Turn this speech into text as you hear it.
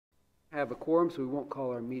Have a quorum, so we won't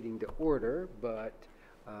call our meeting to order, but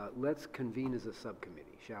let's convene as a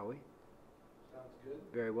subcommittee, shall we? Sounds good.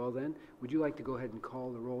 Very well then. Would you like to go ahead and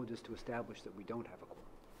call the roll just to establish that we don't have a quorum?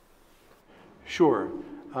 Sure.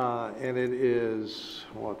 And it is,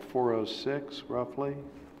 what, 4:06 roughly?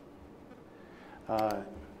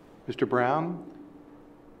 Mr. Brown?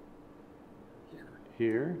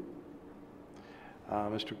 Here.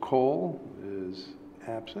 Mr. Cole is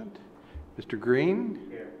absent. Mr. Green?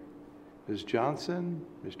 Here. Ms. Johnson,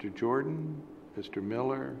 Mr. Jordan, Mr.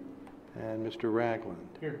 Miller, and Mr. Ragland.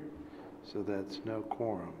 Here. So that's no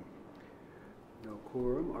quorum. No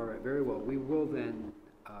quorum. All right, very well. We will then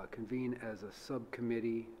convene as a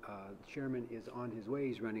subcommittee. The chairman is on his way.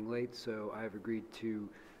 He's running late, so I have agreed to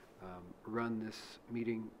run this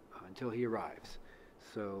meeting until he arrives.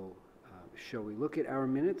 So shall we look at our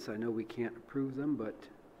minutes? I know we can't approve them, but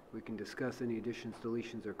we can discuss any additions,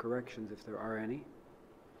 deletions, or corrections if there are any.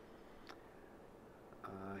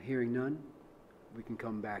 Hearing none, we can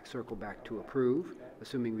circle back to approve,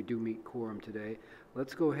 assuming we do meet quorum today.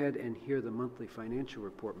 Let's go ahead and hear the monthly financial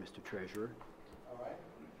report, Mr. Treasurer. All right.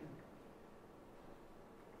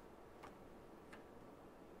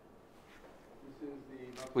 This is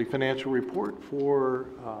the monthly financial report for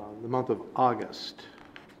the month of August.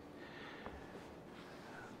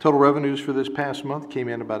 Total revenues for this past month came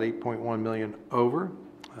in about 8.1 million over.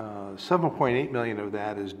 7.8 million of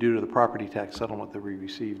that is due to the property tax settlement that we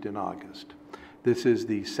received in August. This is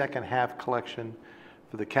the second half collection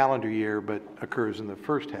for the calendar year, but occurs in the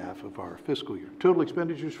first half of our fiscal year. Total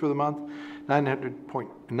expenditures for the month,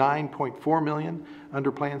 9.4 million.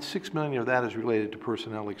 Under plan, 6 million of that is related to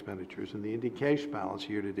personnel expenditures, and the ending cash balance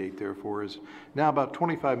year to date, therefore, is now about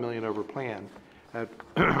 25 million over plan at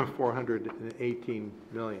 418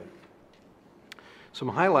 million. Some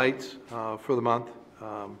highlights for the month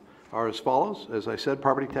are as follows. As I said,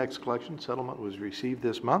 property tax collection settlement was received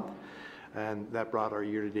this month, and that brought our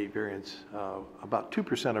year-to-date variance about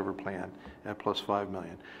 2% over plan at plus 5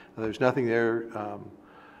 million. There's nothing there,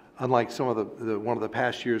 unlike some of one of the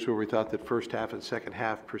past years where we thought that first half and second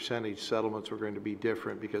half percentage settlements were going to be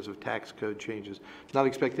different because of tax code changes. Not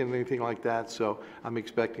expecting anything like that, so I'm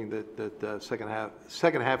expecting that the second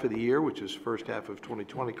half of the year, which is first half of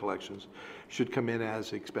 2020 collections, should come in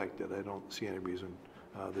as expected. I don't see any reason.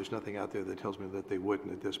 There's nothing out there that tells me that they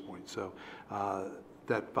wouldn't at this point. So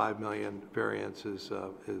that 5 million variance is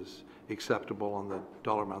acceptable on the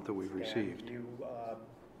dollar amount that we've received. You,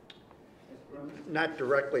 not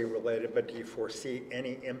directly related, but do you foresee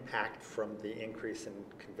any impact from the increase in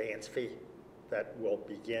conveyance fee that will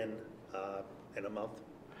begin in a month?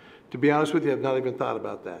 To be honest with you, I've not even thought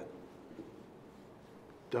about that.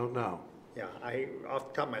 Don't know. Yeah, off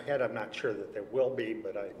the top of my head, I'm not sure that there will be,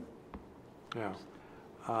 but Yeah.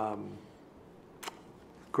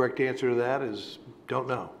 Correct answer to that is don't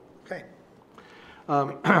know. Okay.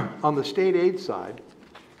 On the state aid side,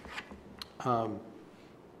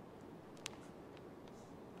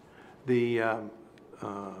 the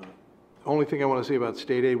only thing I want to say about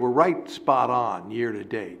state aid, we're right spot on year to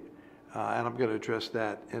date, and I'm going to address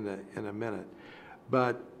that in a minute.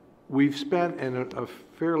 But we've spent a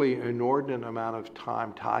fairly inordinate amount of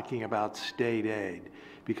time talking about state aid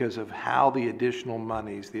because of how the additional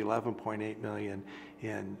monies, the 11.8 million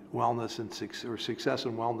in wellness and success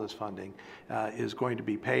and wellness funding, is going to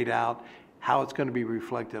be paid out, how it's going to be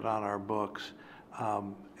reflected on our books.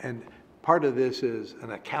 And part of this is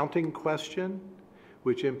an accounting question,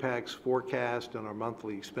 which impacts forecast and our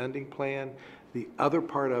monthly spending plan. The other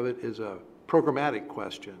part of it is a programmatic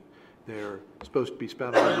question. They're supposed to be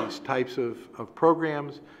spent on these types of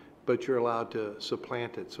programs, but you're allowed to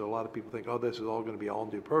supplant it. So a lot of people think, oh, this is all going to be all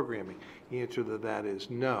new programming. The answer to that is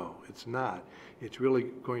no, it's not. It's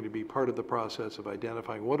really going to be part of the process of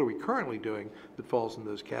identifying what are we currently doing that falls in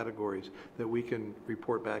those categories that we can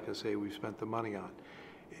report back and say we've spent the money on.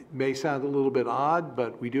 It may sound a little bit odd,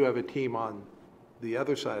 but we do have a team on the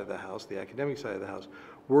other side of the house, the academic side of the house,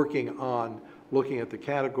 working on looking at the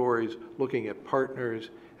categories, looking at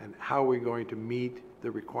partners, and how we're going to meet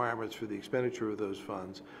the requirements for the expenditure of those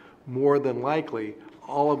funds. More than likely,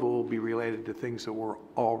 all of it will be related to things that we're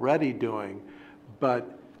already doing,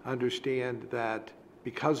 but understand that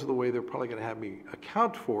because of the way they're probably going to have me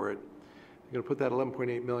account for it, I'm going to put that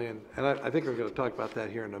 11.8 million, and I think I'm going to talk about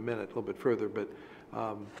that here in a minute, a little bit further, but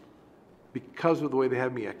because of the way they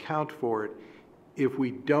have me account for it, if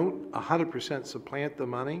we don't 100% supplant the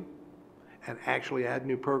money and actually add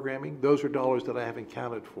new programming, those are dollars that I haven't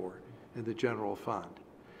counted for in the general fund.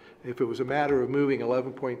 If it was a matter of moving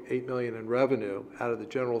 11.8 million in revenue out of the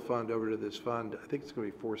general fund over to this fund, I think it's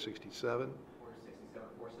going to be 467. 467,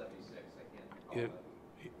 476. I can't recall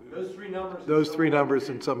Those three numbers. Those three numbers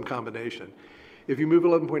in some combination. If you move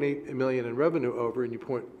 11.8 million in revenue over and you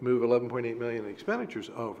move 11.8 million in expenditures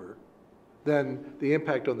over, then the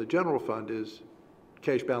impact on the general fund is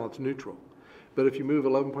cash balance neutral. But if you move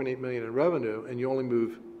 11.8 million in revenue and you only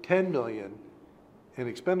move 10 million in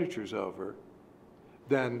expenditures over,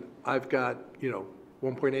 then I've got,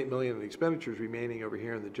 1.8 million in expenditures remaining over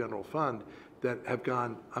here in the general fund that have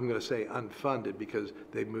gone, I'm going to say unfunded because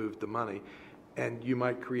they moved the money. And you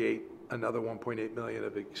might create another 1.8 million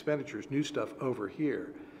of expenditures, new stuff over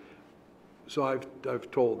here. So I've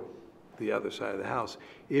told the other side of the house,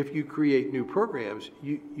 if you create new programs,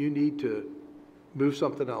 you need to move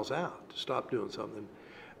something else out, stop doing something.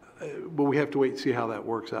 But we have to wait and see how that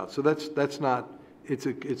works out. So that's not, it's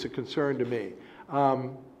a concern to me.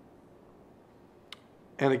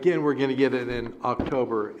 And again, we're going to get it in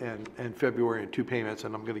October and February in two payments,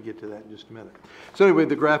 and I'm going to get to that in just a minute. So anyway,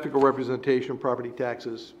 the graphical representation, property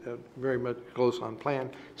taxes, very much close on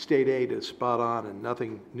plan. State aid is spot on and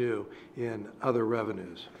nothing new in other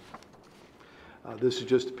revenues. This is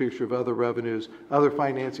just a picture of other revenues. Other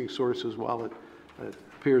financing sources, while it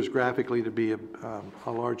appears graphically to be a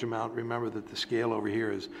large amount, remember that the scale over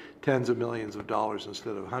here is tens of millions of dollars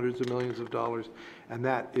instead of hundreds of millions of dollars, and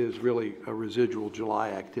that is really a residual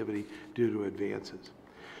July activity due to advances.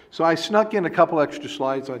 So I snuck in a couple extra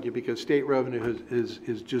slides on you because state revenue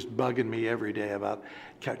is just bugging me every day about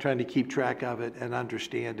trying to keep track of it and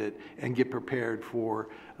understand it and get prepared for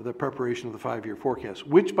the preparation of the 5-year forecast,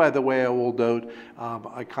 which, by the way, I will note,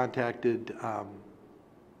 I contacted,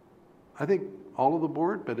 I think, all of the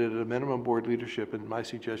board, but at a minimum board leadership, and my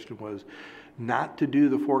suggestion was not to do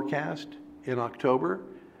the forecast in October.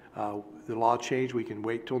 The law changed, we can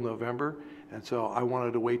wait till November, and so I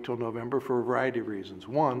wanted to wait till November for a variety of reasons.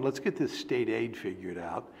 One, let's get this state aid figured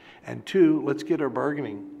out, and two, let's get our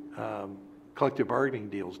collective bargaining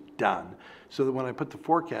deals done, so that when I put the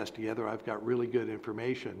forecast together, I've got really good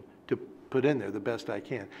information to put in there the best I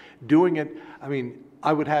can. Doing it, I mean,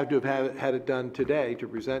 I would have to have had it done today to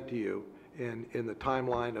present to you in the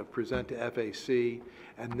timeline of present to FAC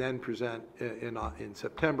and then present in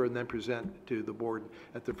September and then present to the board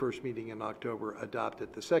at the first meeting in October, adopt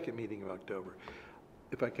at the second meeting of October.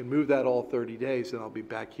 If I can move that all 30 days, then I'll be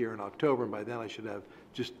back here in October, and by then I should have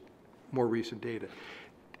just more recent data.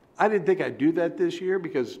 I didn't think I'd do that this year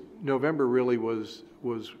because November really was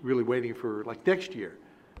really waiting for like next year.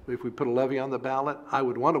 If we put a levy on the ballot, I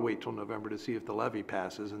would want to wait till November to see if the levy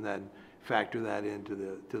passes and then factor that into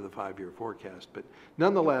the 5-year forecast. But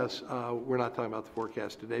nonetheless, we're not talking about the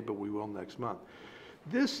forecast today, but we will next month.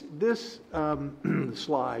 This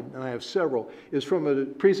slide, and I have several, is from a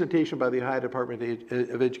presentation by the Ohio Department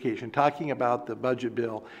of Education talking about the budget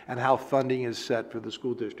bill and how funding is set for the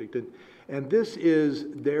school district. And this is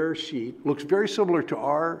their sheet. Looks very similar to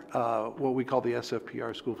our, what we call the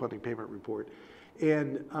SFPR, School Funding Payment Report.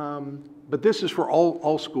 And, but this is for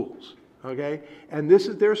all schools, okay? And this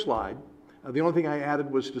is their slide. The only thing I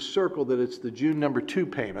added was to circle that it's the June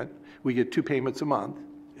 #2 payment. We get 2 payments a month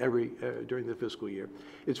during the fiscal year.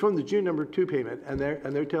 It's from the June #2 payment, and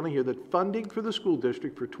they're telling here that funding for the school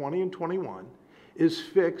district for 20 and 21 is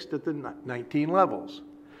fixed at the 19 levels.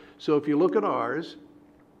 So if you look at ours,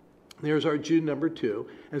 there's our June #2,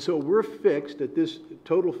 and so we're fixed at this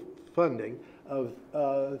total funding of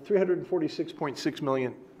 $346.6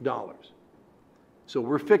 million. So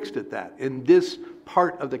we're fixed at that in this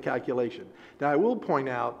part of the calculation. Now I will point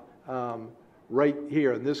out right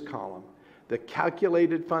here in this column, the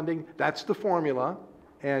calculated funding, that's the formula,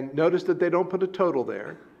 and notice that they don't put a total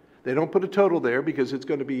there. They don't put a total there because it's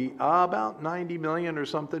going to be about 90 million or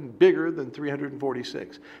something bigger than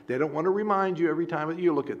 346. They don't want to remind you every time that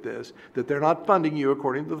you look at this that they're not funding you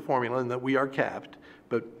according to the formula and that we are capped,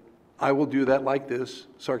 but I will do that like this,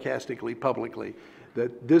 sarcastically, publicly,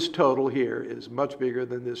 that this total here is much bigger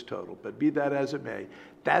than this total. But be that as it may,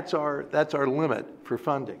 that's our limit for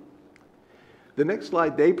funding. The next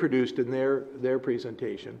slide they produced in their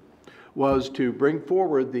presentation was to bring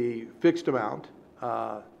forward the fixed amount,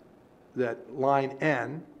 that line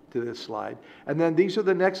N to this slide, and then these are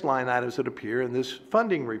the next line items that appear in this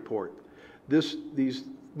funding report. These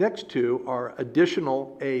next two are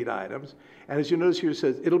additional aid items, and as you notice here it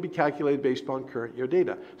says it'll be calculated based upon current year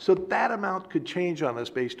data. So that amount could change on us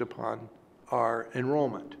based upon our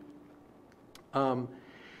enrollment.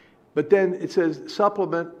 But then it says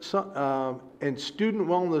supplement and student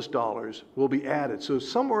wellness dollars will be added. So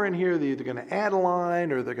somewhere in here, they're either going to add a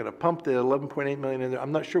line or they're going to pump the 11.8 million in there.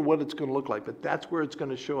 I'm not sure what it's going to look like, but that's where it's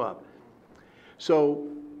going to show up. So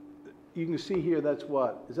you can see here, that's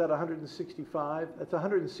what? Is that 165? That's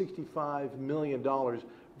 $165 million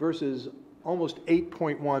versus almost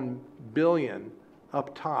 8.1 billion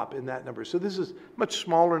up top in that number. So this is a much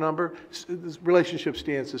smaller number. This relationship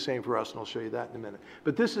stands the same for us, and I'll show you that in a minute.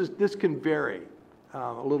 But this can vary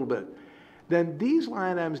a little bit. Then these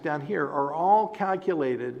line items down here are all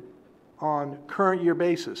calculated on current year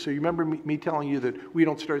basis. So you remember me telling you that we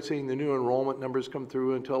don't start seeing the new enrollment numbers come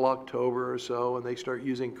through until October or so, and they start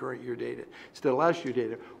using current year data instead of last year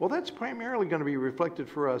data. Well, that's primarily going to be reflected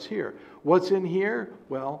for us here. What's in here?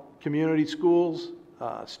 Well, community schools,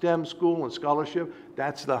 STEM school and scholarship,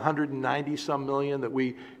 that's the 190 some million that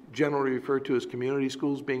we generally refer to as community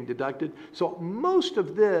schools being deducted. So most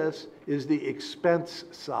of this is the expense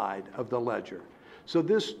side of the ledger. So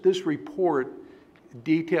this report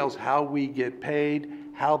details how we get paid,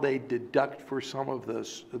 how they deduct for some of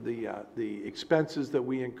the expenses that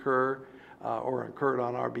we incur or incurred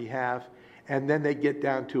on our behalf, and then they get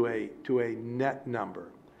down to a net number.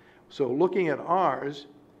 So looking at ours,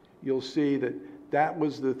 you'll see that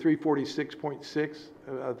was the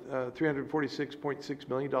 $346.6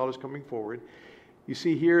 million coming forward. You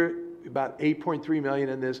see here about 8.3 million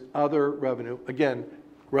in this other revenue, again,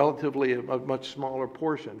 relatively a much smaller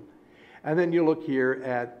portion. And then you look here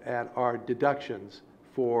at our deductions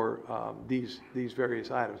for these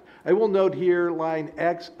various items. I will note here line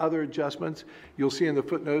X, other adjustments. You'll see in the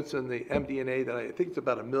footnotes and the MD&A that I think it's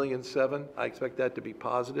about $1.7 million. I expect that to be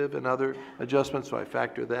positive in other adjustments, so I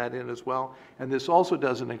factor that in as well. And this also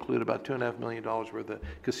doesn't include about $2.5 million worth of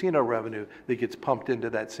casino revenue that gets pumped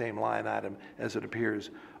into that same line item as it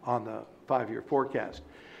appears on the 5-year forecast.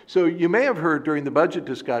 So you may have heard during the budget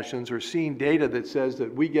discussions or seen data that says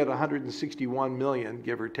that we get 161 million,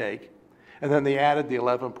 give or take, and then they added the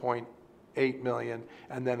 11.8 million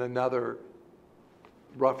and then another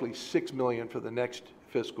roughly 6 million for the next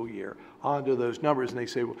fiscal year onto those numbers, and they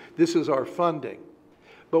say, well, this is our funding.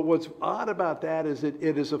 But what's odd about that is it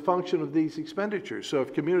is a function of these expenditures. So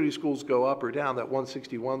if community schools go up or down, that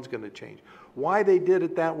 161 is going to change. Why they did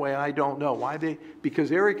it that way, I don't know.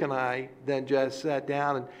 Because Eric and I then just sat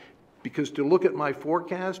down, and because to look at my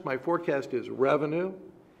forecast is revenue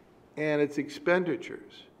and it's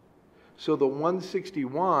expenditures. So the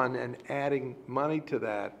 161 and adding money to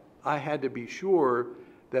that, I had to be sure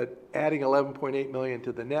that adding 11.8 million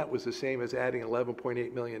to the net was the same as adding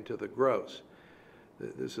 11.8 million to the gross.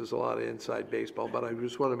 This is a lot of inside baseball, but I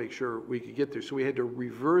just want to make sure we could get there. So we had to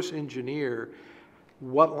reverse engineer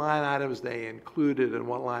what line items they included and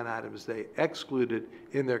what line items they excluded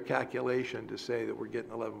in their calculation to say that we're getting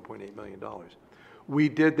 $11.8 million. We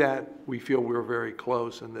did that. We feel we're very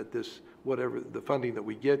close, and that this, whatever the funding that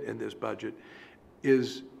we get in this budget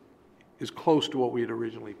is close to what we had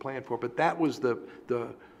originally planned for. But that was the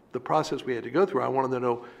process we had to go through. I wanted to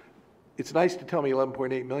know, it's nice to tell me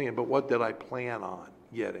 11.8 million, but what did I plan on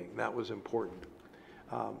getting? That was important.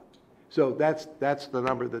 So that's the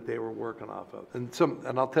number that they were working off of. And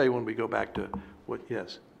I'll tell you when we go back to what,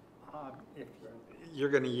 yes. If you're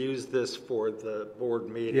going to use this for the board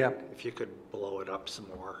meeting, Yep. If you could blow it up some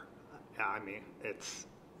more. I mean, it's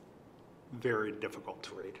very difficult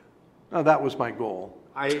to read. Oh, that was my goal.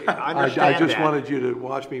 I understand I just that. wanted you to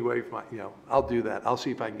watch me wave my, I'll do that. I'll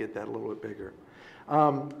see if I can get that a little bit bigger.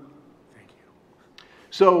 Thank you.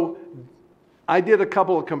 So I did a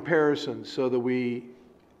couple of comparisons so that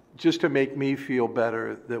just to make me feel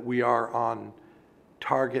better that we are on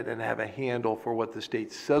target and have a handle for what the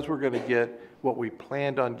state says we're going to get, what we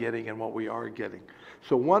planned on getting, and what we are getting.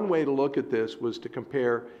 So one way to look at this was to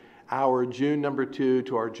compare our June number 2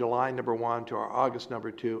 to our July number 1 to our August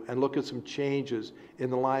number 2 and look at some changes in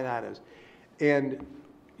the line items. And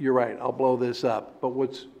you're right, I'll blow this up. But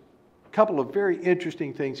what's a couple of very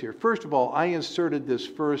interesting things here. First of all, I inserted this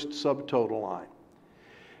first subtotal line.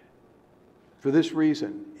 For this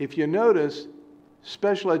reason, if you notice,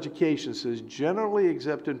 special education says generally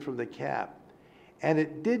exempted from the cap, and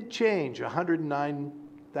it did change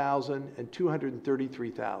 109,000 and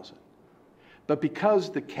 233,000. But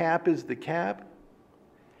because the cap is the cap,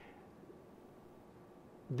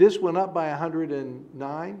 this went up by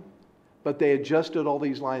 109, but they adjusted all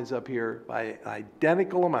these lines up here by an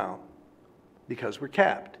identical amount because we're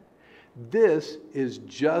capped. This is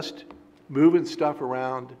just moving stuff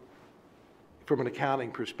around from an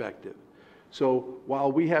accounting perspective. So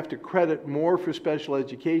while we have to credit more for special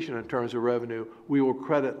education in terms of revenue, we will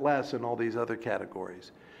credit less in all these other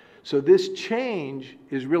categories. So this change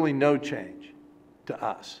is really no change to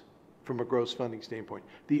us from a gross funding standpoint.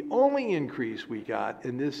 The only increase we got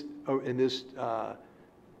in this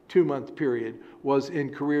 2-month period was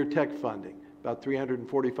in career tech funding, about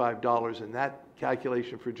 $345 in that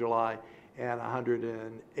calculation for July and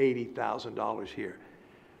 $180,000 here.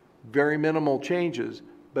 Very minimal changes,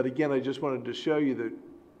 But again, I just wanted to show you that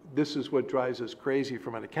this is what drives us crazy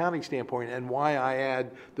from an accounting standpoint, and why I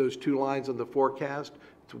add those two lines on the forecast.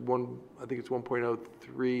 It's I think it's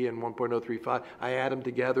 1.03 and 1.035. I add them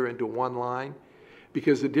together into one line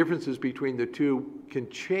because the differences between the two can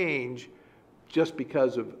change just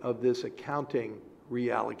because of this accounting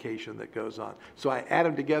reallocation that goes on. So I add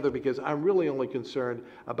them together because I'm really only concerned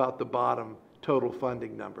about the bottom total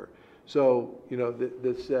funding number. So, you know,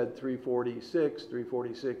 this said 346,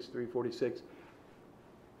 346, 346.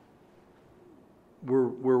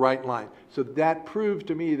 We're right in line. So that proves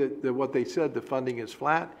to me that what they said, the funding is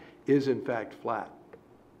flat, is in fact flat.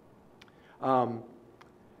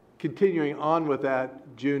 Continuing on with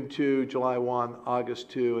that, June 2, July 1, August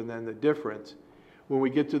 2, and then the difference. When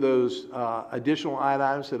we get to those additional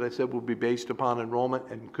items that I said will be based upon enrollment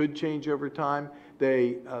and could change over time,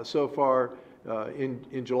 they so far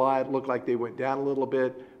in July it looked like they went down a little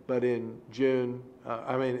bit, but in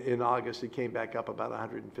in August it came back up about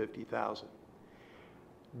 150,000.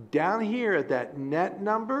 Down here at that net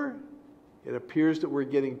number, it appears that we're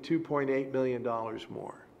getting $2.8 million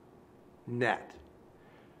more net.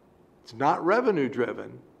 It's not revenue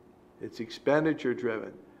driven, it's expenditure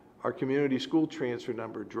driven. Our community school transfer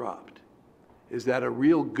number dropped. Is that a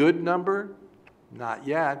real good number? Not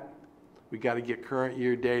yet. We got to get current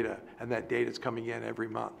year data, and that data is coming in every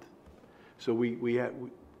month. So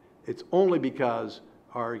it's only because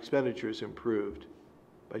our expenditures improved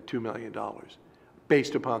by $2 million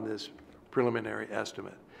based upon this preliminary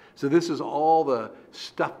estimate. So this is all the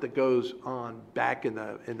stuff that goes on back in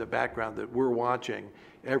the background that we're watching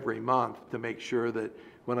every month to make sure that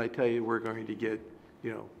when I tell you we're going to get,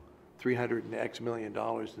 you know, $300 and X million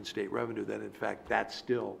in state revenue, that in fact that's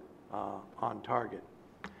still on target.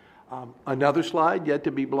 Another slide yet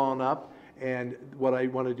to be blown up, and what I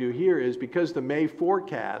want to do here is, because the May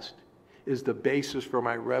forecast is the basis for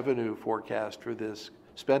my revenue forecast for this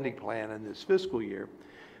spending plan in this fiscal year.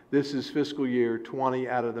 This is fiscal year 20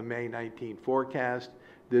 out of the May 19 forecast.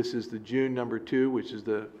 This is the June number 2, which is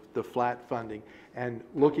the flat funding. And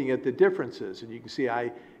looking at the differences, and you can see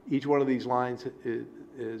each one of these lines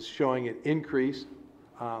is showing an increase.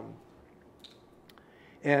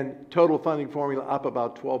 And total funding formula up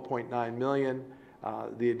about 12.9 million.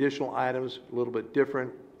 The additional items a little bit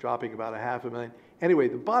different, dropping about $500,000. Anyway,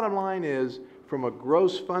 the bottom line is, from a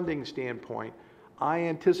gross funding standpoint, I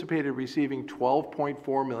anticipated receiving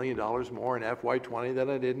 $12.4 million more in FY20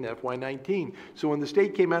 than I did in FY19. So when the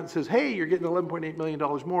state came out and says, hey, you're getting $11.8 million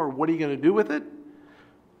more, what are you going to do with it?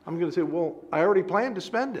 I'm going to say, well, I already planned to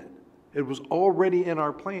spend it. It was already in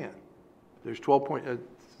our plan. There's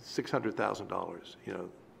 $600,000. You know,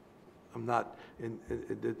 I'm not in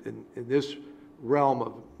this realm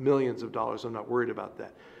of millions of dollars. I'm not worried about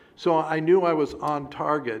that. So I knew I was on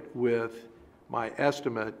target with my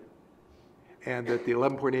estimate, and that the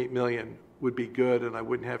 11.8 million would be good, and I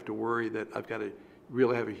wouldn't have to worry that I've got to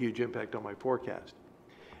really have a huge impact on my forecast.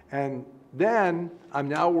 And then I'm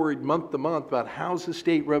now worried month to month about how's the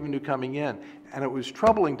state revenue coming in. And it was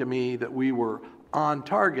troubling to me that we were on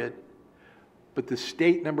target, but the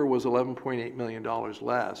state number was $11.8 million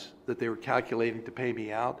less that they were calculating to pay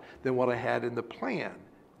me out than what I had in the plan.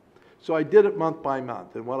 So I did it month by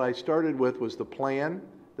month, and what I started with was the plan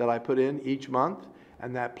that I put in each month,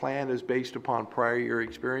 and that plan is based upon prior year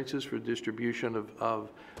experiences for distribution of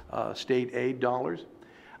state aid dollars.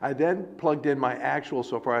 I then plugged in my actual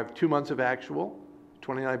so far. I have 2 months of actual,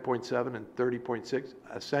 29.7 and 30.6,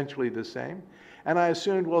 essentially the same. And I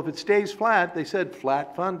assumed, well, if it stays flat, they said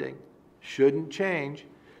flat funding, shouldn't change.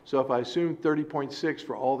 So if I assumed 30.6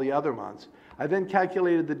 for all the other months, I then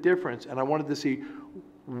calculated the difference, and I wanted to see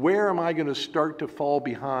where am I going to start to fall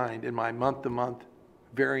behind in my month-to-month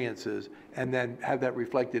variances, and then have that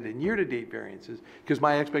reflected in year-to-date variances, because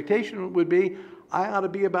my expectation would be I ought to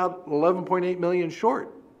be about 11.8 million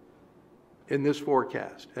short in this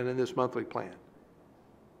forecast and in this monthly plan,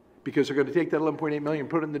 because they're going to take that 11.8 million and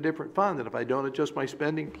put it in a different fund, and if I don't adjust my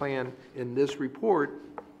spending plan in this report,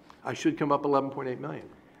 I should come up 11.8 million.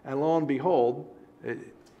 And lo and behold,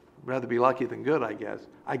 rather be lucky than good, I guess,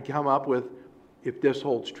 I come up with, if this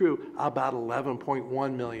holds true, about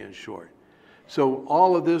 11.1 million short. So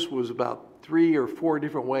all of this was about 3 or 4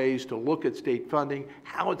 different ways to look at state funding,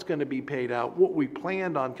 how it's going to be paid out, what we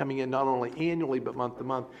planned on coming in not only annually but month to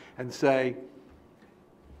month, and say,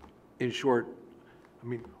 in short, I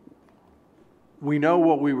mean, we know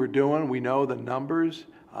what we were doing, we know the numbers,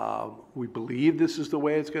 we believe this is the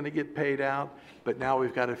way it's going to get paid out, but now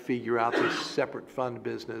we've got to figure out this separate fund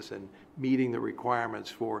business and meeting the requirements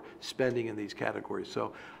for spending in these categories.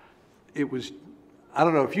 So it was I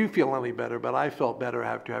don't know if you feel any better, but I felt better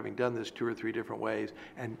after having done this 2 or 3 different ways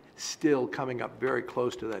and still coming up very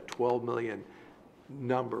close to that 12 million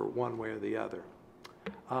number one way or the other.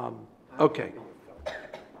 Okay.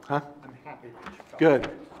 Huh? I'm happy that you felt.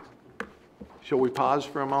 Good. Shall we pause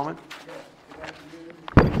for a moment?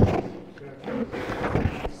 So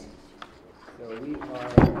we are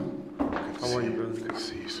How are you, brother? Good to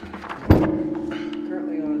see you, sir.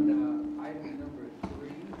 currently on item number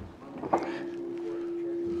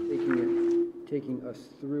 3, taking us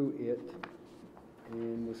through it,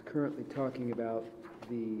 and was currently talking about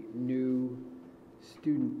the new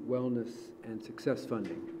student wellness and success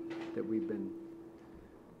funding that we've been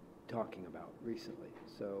talking about recently.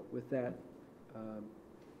 So with that,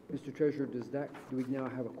 Mr. Treasurer, do we now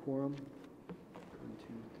have a quorum? 1, 2,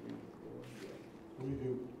 3, 4. We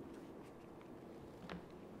do.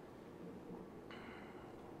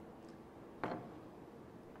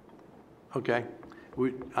 Okay. Do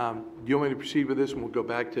you want me to proceed with this, and we'll go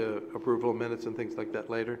back to approval of minutes and things like that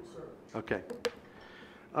later? Sure. Okay.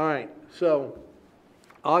 All right. So,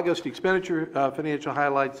 August expenditure financial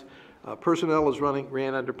highlights. Personnel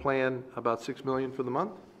ran under plan about $6 million for the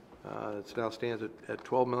month. It now stands at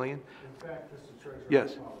 $12 million. In fact, Mr. Treasurer,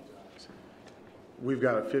 Yes. I apologize. We've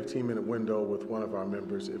got a 15-minute window with one of our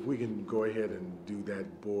members. If we can go ahead and do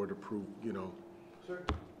that board approve, you know. Sure.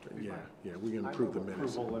 Yeah, we can approve the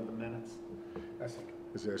minutes. Approval of the minutes.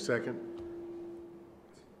 Is there a second?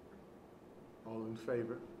 All in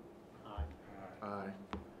favor? Aye. Aye.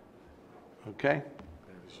 Okay.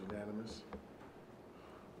 That is unanimous.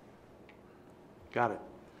 Got it.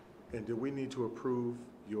 And do we need to approve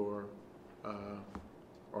your,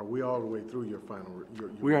 are we all the way through your final?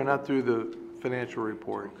 We are not through the financial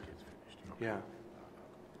report. Yeah.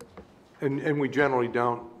 And we generally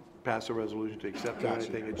don't pass a resolution to accept Gotcha.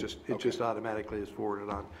 anything. It just automatically is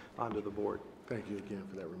forwarded onto the board. Thank you again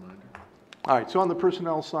for that reminder. All right, so on the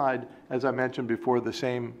personnel side, as I mentioned before, the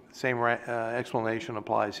same explanation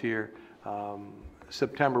applies here.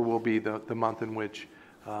 September will be the month in which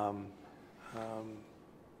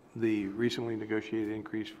the recently negotiated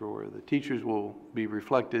increase for the teachers will be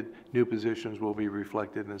reflected, new positions will be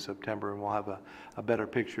reflected in September, and we'll have a better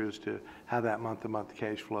picture as to how that month-to-month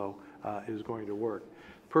cash flow is going to work.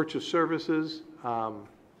 Purchase services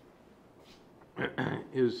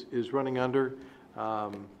is running under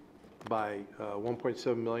by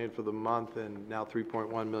 1.7 million for the month and now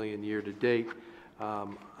 3.1 million year to date.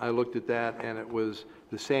 I looked at that, and it was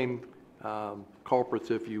the same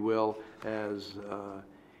culprits, if you will, as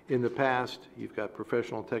in the past. You've got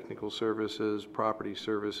professional technical services, property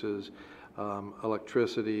services,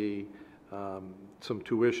 electricity, some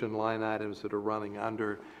tuition line items that are running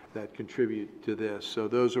under that contribute to this. So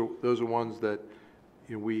those are ones that,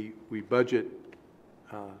 you know, we budget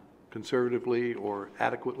conservatively or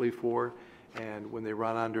adequately for, and when they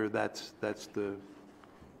run under, that's the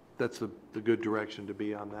good direction to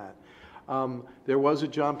be on that. There was a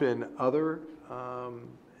jump in other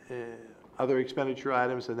expenditure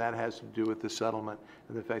items, and that has to do with the settlement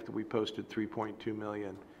and the fact that we posted 3.2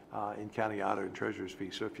 million in county auditor and treasurer's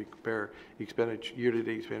fees. So if you compare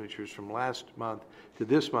year-to-date expenditures from last month to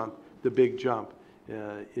this month, the big jump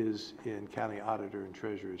is in county auditor and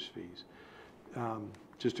treasurer's fees.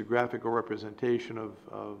 Just a graphical representation of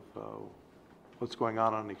what's going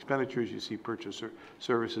on expenditures. You see purchase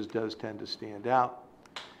services does tend to stand out.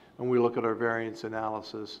 When we look at our variance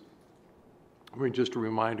analysis, just a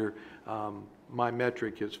reminder, my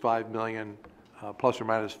metric is 5 million, plus or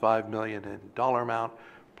minus 5 million in dollar amount,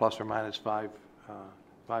 plus or minus 5%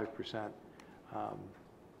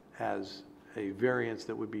 as a variance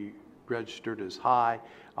that would be registered as high.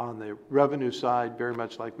 On the revenue side, very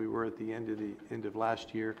much like we were at the end of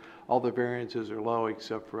last year, all the variances are low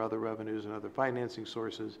except for other revenues and other financing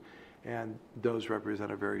sources, and those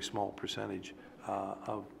represent a very small percentage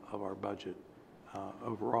of our budget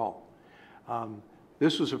overall.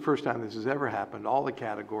 This was the first time this has ever happened. All the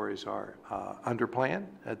categories are under plan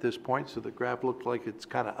at this point, so the graph looks like it's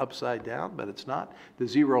kind of upside down, but it's not. The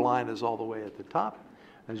zero line is all the way at the top.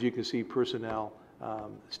 As you can see, personnel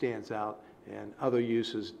stands out, and other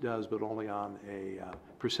uses does, but only on a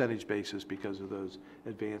percentage basis because of those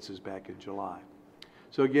advances back in July.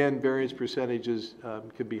 So again, variance percentages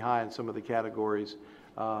could be high in some of the categories.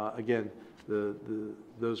 Again,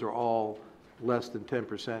 those are all less than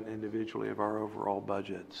 10% individually of our overall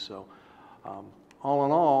budget. So all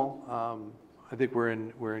in all, I think we're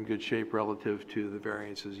in good shape relative to the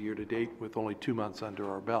variances year to date with only 2 months under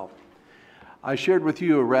our belt. I shared with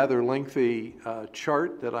you a rather lengthy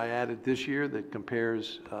chart that I added this year that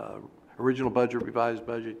compares original budget, revised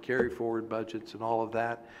budget, carry forward budgets, and all of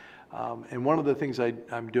that. And one of the things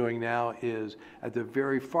I'm doing now is at the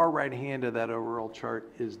very far right hand of that overall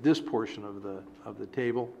chart is this portion of the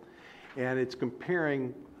table. And it's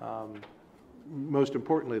comparing, most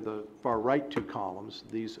importantly, the far right two columns,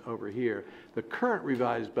 these over here, the current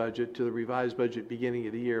revised budget to the revised budget beginning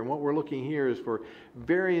of the year. And what we're looking here is for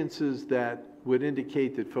variances that would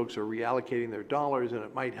indicate that folks are reallocating their dollars, and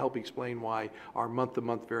it might help explain why our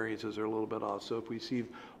month-to-month variances are a little bit off. So if we see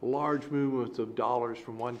large movements of dollars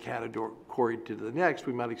from one category to the next,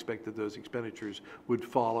 we might expect that those expenditures would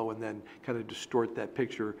follow and then kind of distort that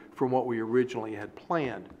picture from what we originally had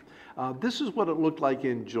planned. This is what it looked like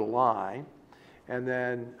in July, and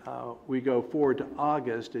then we go forward to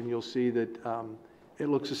August, and you'll see that it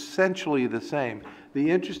looks essentially the same. The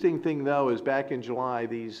interesting thing, though, is back in July,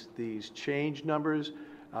 these change numbers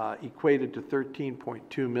equated to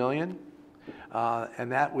 13.2 million,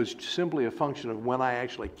 and that was simply a function of when I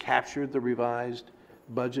actually captured the revised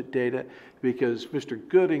budget data, because Mr.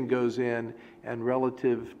 Gooding goes in and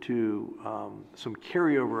relative to some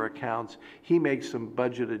carryover accounts, he makes some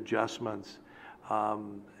budget adjustments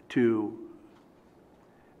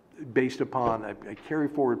based upon a carry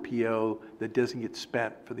forward PO that doesn't get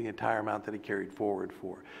spent for the entire amount that he carried forward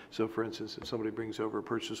for. So for instance, if somebody brings over a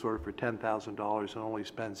purchase order for $10,000 and only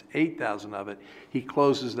spends $8,000 of it, he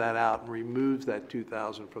closes that out and removes that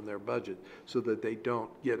 $2,000 from their budget so that they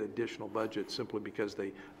don't get additional budget simply because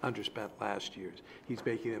they underspent last year's. He's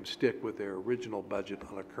making them stick with their original budget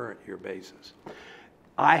on a current year basis.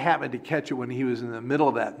 I happened to catch it when he was in the middle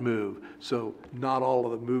of that move, so not all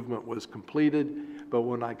of the movement was completed, but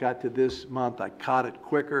when I got to this month, I caught it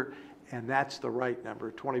quicker, and that's the right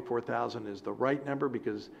number. 24,000 is the right number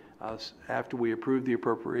because after we approved the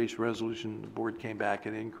appropriation resolution, the board came back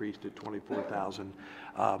and increased it 24,000.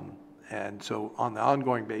 And so on the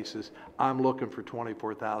ongoing basis, I'm looking for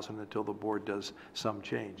 24,000 until the board does some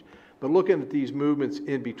change. But looking at these movements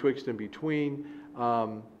in betwixt and between,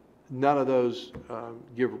 none of those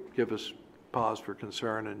give us pause for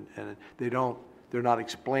concern, and they're not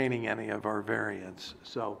explaining any of our variance.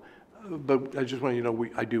 So, but I just want you to know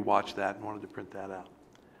I do watch that and wanted to print that out.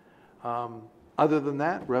 Other than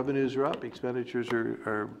that, revenues are up, expenditures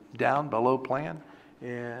are down below plan,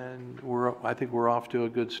 and I think we're off to a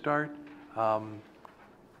good start. And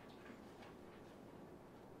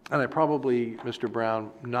I probably, Mr.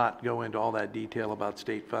 Brown, not go into all that detail about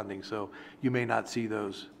state funding, so you may not see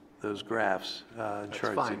those graphs and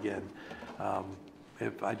charts fine. again.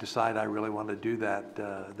 If I decide I really want to do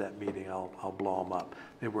that meeting, I'll blow them up.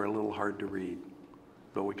 They were a little hard to read,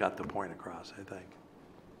 but we got the point across, I think.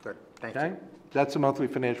 Good, thank Okay? you. That's the monthly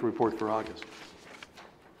financial report for August.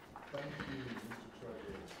 Thank you,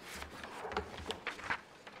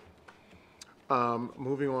 Mr. Treasurer.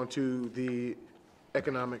 Moving on to the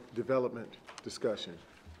economic development discussion.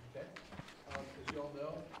 Okay. As you all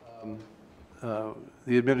know,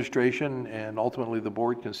 the administration and ultimately the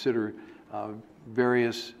board consider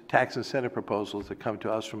various tax incentive proposals that come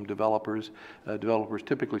to us from developers. Developers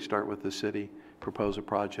typically start with the city, propose a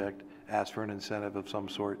project, ask for an incentive of some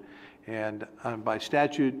sort. And by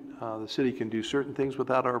statute, the city can do certain things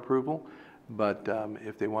without our approval, but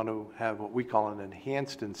if they want to have what we call an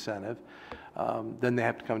enhanced incentive, then they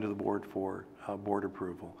have to come to the board for board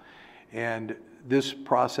approval. And this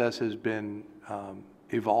process has been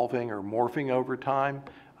evolving or morphing over time.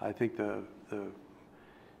 I think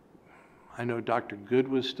I know Dr. Good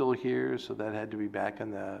was still here, so that had to be back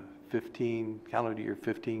in the calendar year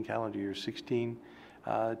 16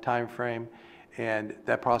 time frame, and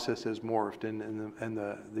that process has morphed, and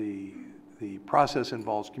the process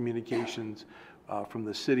involves communications from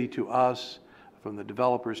the city to us, from the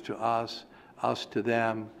developers to us to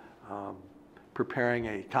them, preparing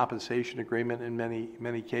a compensation agreement in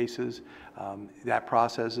many cases. That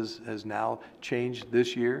process has now changed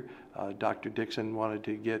this year. Dr. Dixon wanted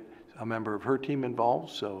to get a member of her team involved,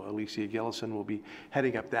 so Alicia Gillison will be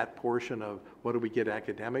heading up that portion of what do we get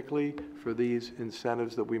academically for these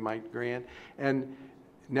incentives that we might grant. And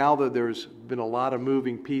now that there's been a lot of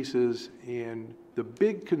moving pieces, and the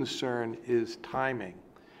big concern is timing.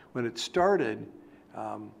 When it started,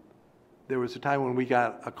 there was a time when we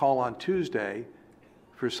got a call on Tuesday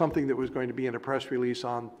for something that was going to be in a press release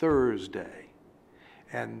on Thursday.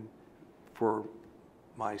 And for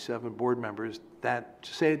my 7 board members, that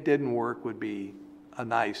to say it didn't work would be a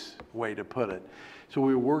nice way to put it. So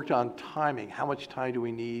we worked on timing. How much time do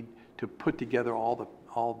we need to put together all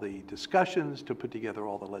the discussions, to put together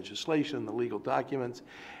all the legislation, the legal documents,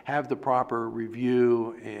 have the proper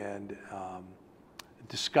review and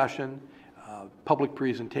discussion, public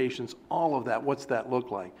presentations, all of that, what's that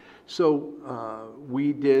look like? So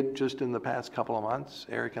we did, just in the past couple of months,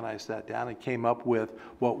 Eric and I sat down and came up with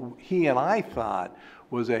what he and I thought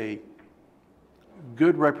was a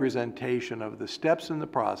good representation of the steps in the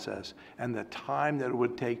process and the time that it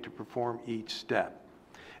would take to perform each step.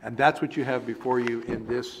 And that's what you have before you in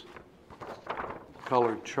this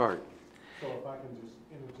colored chart. So if I can just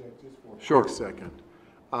interject just for a Sure. quick second.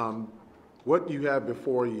 What you have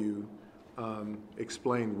before you,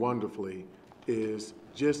 explained wonderfully, is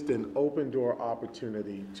just an open door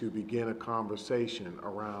opportunity to begin a conversation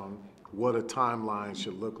around what a timeline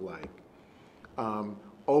should look like.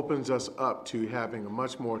 Opens us up to having a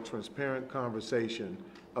much more transparent conversation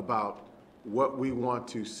about what we want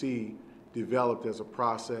to see developed as a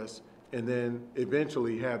process, and then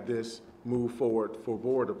eventually have this move forward for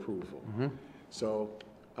board approval. So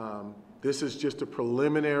this is just a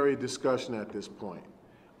preliminary discussion at this point.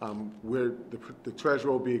 The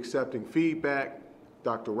treasurer will be accepting feedback.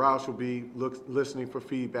 Dr. Roush will be listening for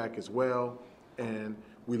feedback as well. And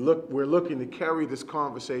we're looking to carry this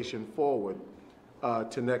conversation forward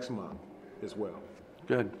to next month as well.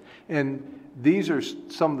 Good. And these are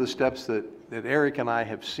some of the steps that Eric and I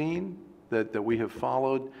have seen, that we have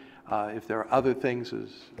followed. If there are other things, as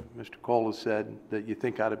Mr. Cole has said, that you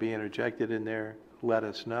think ought to be interjected in there, let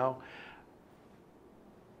us know.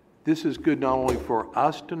 This is good not only for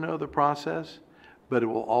us to know the process, but it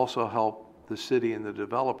will also help the city and the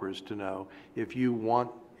developers to know if you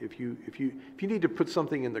need to put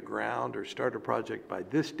something in the ground or start a project by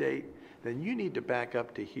this date, then you need to back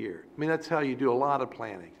up to here. I mean, that's how you do a lot of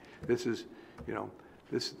planning. This is,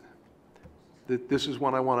 this is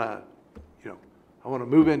when I want to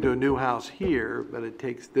move into a new house here, but it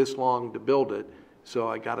takes this long to build it, so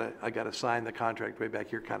I gotta sign the contract way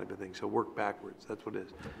back here, kind of a thing. So work backwards. That's what it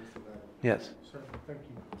is. Yes. Sir, thank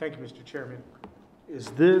you. Thank you, Mr. Chairman.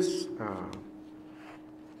 Is this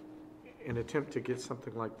an attempt to get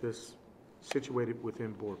something like this situated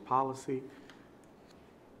within board policy?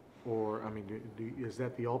 Or, I mean, is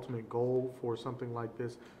that the ultimate goal for something like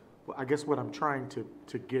this? Well, I guess what I'm trying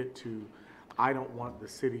to get to, I don't want the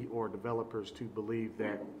city or developers to believe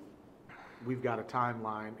that we've got a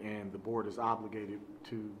timeline and the board is obligated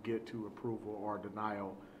to get to approval or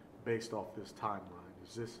denial based off this timeline.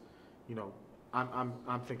 Is this,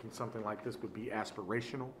 I'm thinking something like this would be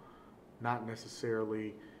aspirational, not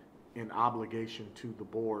necessarily an obligation to the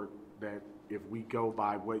board that if we go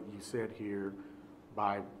by what you said here,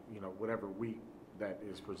 by whatever week that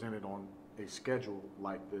is presented on a schedule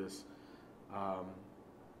like this,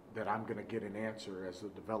 that I'm going to get an answer as a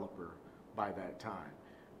developer by that time.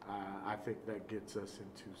 I think that gets us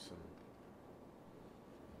into some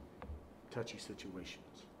touchy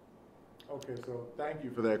situations. Okay, so thank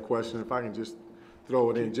you for that question. If I can just throw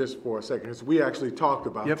it in just for a second, because we actually talked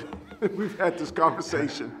about it. We've had this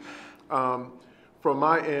conversation. From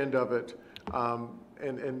my end of it,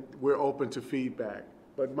 and we're open to feedback.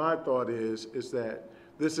 But my thought is that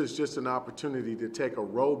this is just an opportunity to take a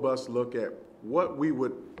robust look at what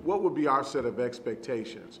would be our set of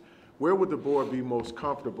expectations. Where would the board be most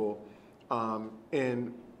comfortable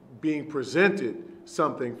in being presented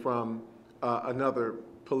something from another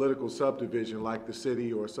political subdivision like the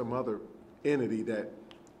city or some other entity that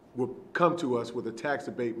will come to us with a tax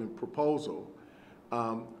abatement proposal?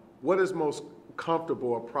 What is most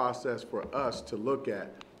comfortable a process for us to look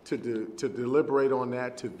at, to deliberate on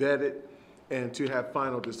that, to vet it, and to have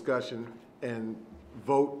final discussion and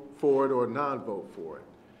vote for it or non-vote for it?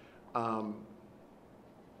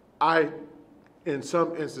 I, in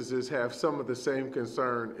some instances, have some of the same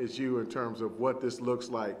concern as you in terms of what this looks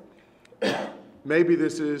like. Maybe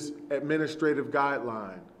this is administrative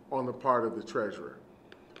guideline on the part of the treasurer,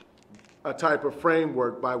 a type of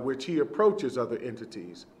framework by which he approaches other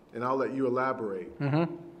entities, and I'll let you elaborate.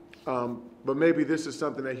 But maybe this is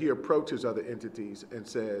something that he approaches other entities and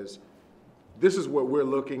says, this is what we're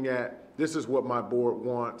looking at, this is what my board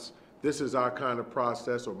wants, this is our kind of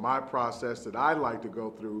process or my process that I like to go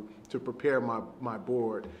through to prepare my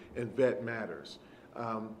board and vet matters.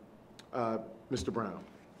 Mr. Brown.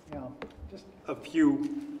 Yeah, just a few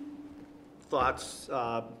thoughts,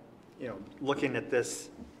 looking at this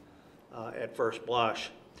at first blush.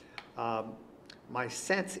 My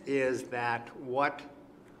sense is that what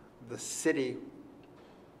the city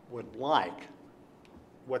would like,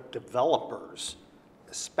 what developers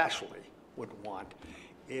especially would want,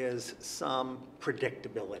 is some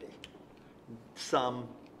predictability, some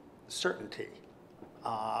certainty.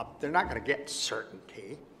 They're not going to get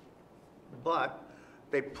certainty, but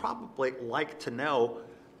they'd probably like to know,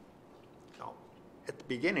 at the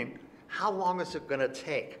beginning, how long is it going to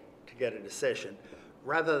take to get a decision,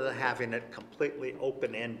 rather than having it completely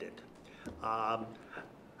open-ended.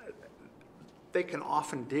 They can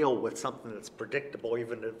often deal with something that's predictable,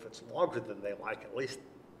 even if it's longer than they like. At least,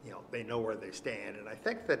 you know, they know where they stand. And I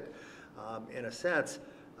think that, in a sense,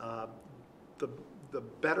 the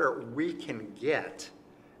better we can get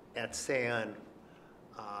at saying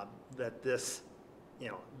that this, you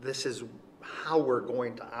know, this is how we're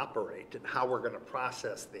going to operate and how we're going to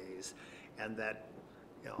process these, and that,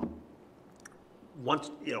 you know,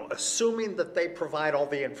 once, you know, assuming that they provide all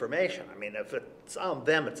the information. I mean, if it's on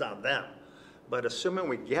them, it's on them. But assuming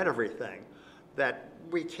we get everything, that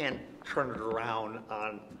we can turn it around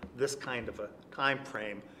on this kind of a time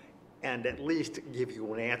frame and at least give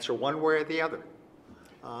you an answer one way or the other.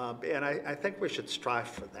 And I think we should strive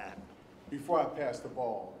for that. Before I pass the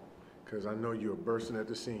ball, because I know you're bursting at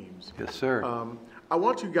the seams. Yes, sir. I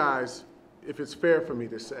want you guys, if it's fair for me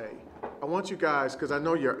to say, I want you guys, because I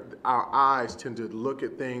know our eyes tend to look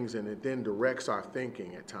at things and it then directs our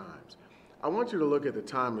thinking at times. I want you to look at the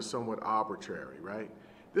time as somewhat arbitrary, right?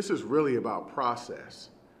 This is really about process.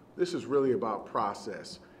 This is really about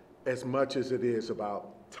process as much as it is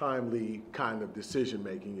about timely kind of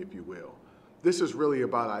decision-making, if you will. This is really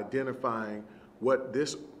about identifying what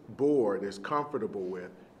this board is comfortable with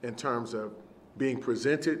in terms of being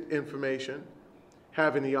presented information,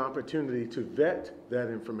 having the opportunity to vet that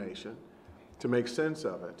information, to make sense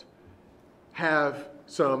of it, have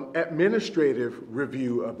some administrative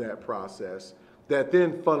review of that process that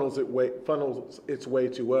then funnels its way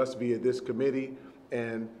to us via this committee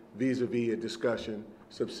and vis-a-vis a discussion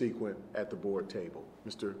subsequent at the board table.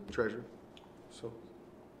 Mr. Treasurer? So,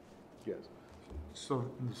 Yes. so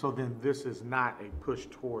then this is not a push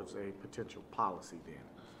towards a potential policy then,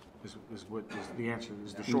 is what is the answer,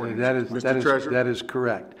 is the short answer? Mr. Treasurer? That is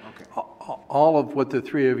correct. Okay. All of what the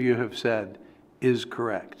three of you have said is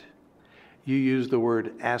correct. You use the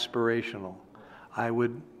word aspirational. I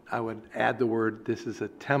would add the word, this is a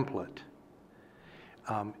template.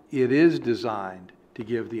 It is designed to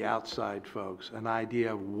give the outside folks an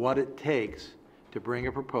idea of what it takes to bring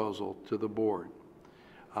a proposal to the board.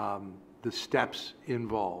 The steps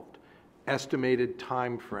involved, estimated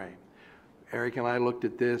time frame. Eric and I looked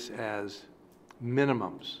at this as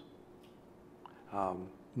minimums,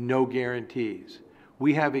 no guarantees.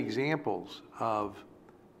 We have examples of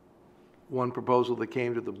one proposal that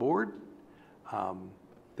came to the board.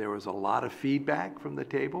 There was a lot of feedback from the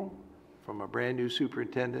table from a brand new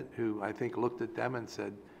superintendent who I think looked at them and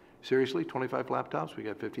said, seriously, 25 laptops, we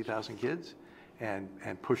got 50,000 kids, and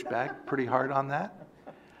pushed back pretty hard on that.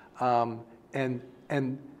 And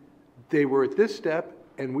they were at this step,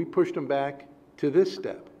 and we pushed them back to this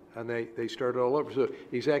step, and they started all over. So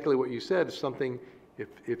exactly what you said is something,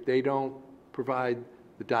 if they don't provide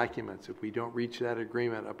the documents, if we don't reach that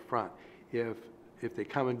agreement up front, if they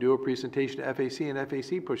come and do a presentation to FAC and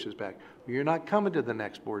FAC pushes back, well, you're not coming to the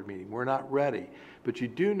next board meeting, we're not ready. But you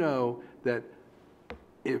do know that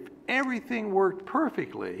if everything worked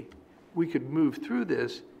perfectly, we could move through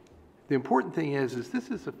this. The important thing is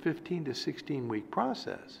this is a 15 to 16 week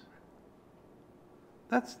process.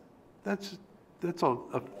 That's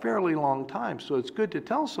a fairly long time. So it's good to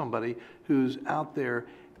tell somebody who's out there,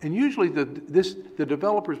 and usually the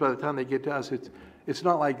developers, by the time they get to us, it's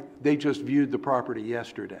not like they just viewed the property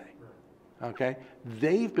yesterday, okay?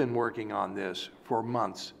 They've been working on this for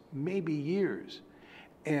months, maybe years.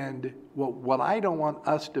 And what I don't want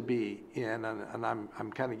us to be in, and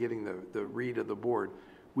I'm kind of getting the read of the board,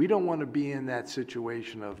 we don't want to be in that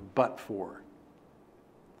situation of but for.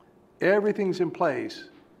 Everything's in place,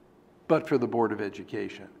 but for the Board of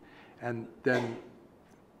Education. And then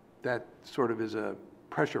that sort of is a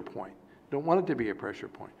pressure point. Don't want it to be a pressure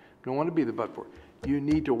point. Don't want to be the but for. You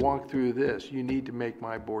need to walk through this. You need to make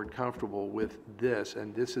my board comfortable with this.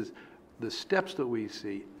 And this is the steps that we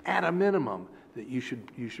see at a minimum that you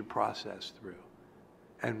should process through.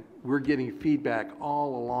 And we're getting feedback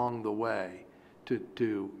all along the way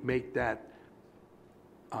to make that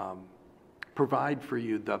provide for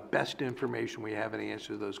you the best information we have and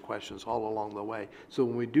answer those questions all along the way. So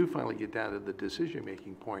when we do finally get down to the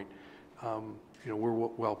decision-making point, we're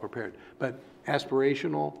well prepared. But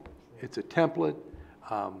aspirational, it's a template,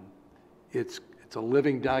 it's a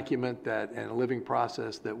living document and a living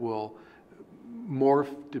process that will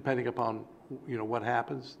morph depending upon what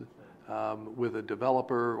happens with a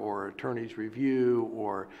developer or attorney's review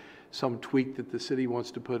or some tweak that the city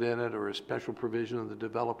wants to put in it, or a special provision that the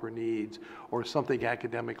developer needs, or something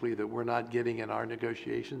academically that we're not getting in our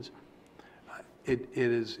negotiations.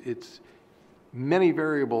 It's many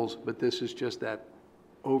variables, but this is just that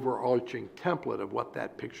overarching template of what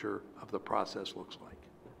that picture of the process looks like.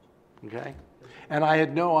 okay? And I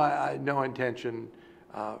had no intention,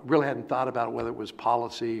 really hadn't thought about whether it was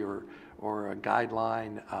policy or a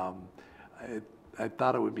guideline. I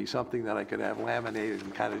thought it would be something that I could have laminated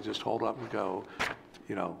and kind of just hold up and go,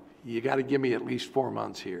 you know, you got to give me at least 4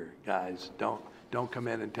 months here, guys. Don't come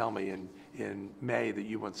in and tell me in May that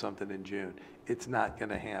you want something in June. It's not going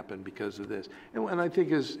to happen because of this. And I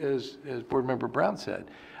think as Board Member Brown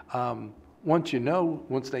said, once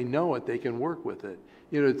they know it, they can work with it.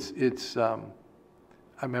 You know,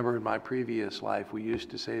 I remember in my previous life, we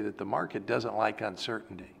used to say that the market doesn't like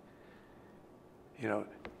uncertainty. You know,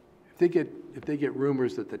 if they get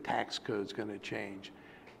rumors that the tax code's going to change,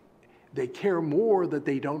 they care more that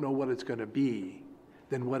they don't know what it's going to be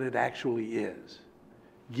than what it actually is.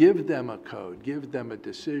 Give them a code, give them a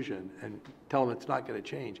decision, and tell them it's not going to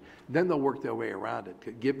change. Then they'll work their way around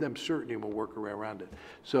it. Give them certainty and we'll work around it.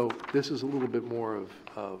 So this is a little bit more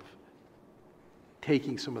of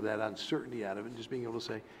taking some of that uncertainty out of it and just being able to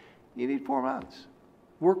say, you need 4 months.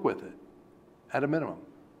 Work with it at a minimum.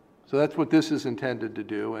 So that's what this is intended to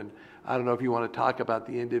do. And I don't know if you want to talk about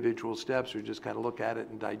the individual steps or just kind of look at it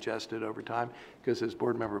and digest it over time, because as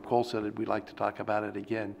Board Member Cole said, we'd like to talk about it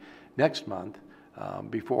again next month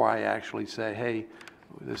before I actually say, hey,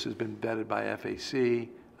 this has been vetted by FAC.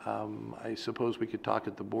 I suppose we could talk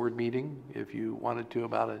at the board meeting if you wanted to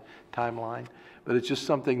about a timeline, but it's just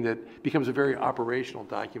something that becomes a very operational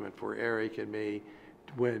document for Eric and me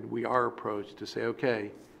when we are approached to say,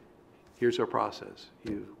 okay, here's our process.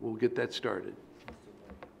 We'll get that started.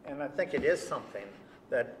 And I think it is something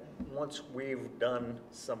that once we've done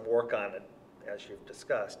some work on it, as you've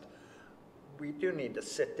discussed, we do need to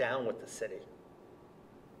sit down with the city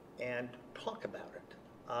and talk about it.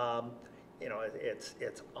 You know, it's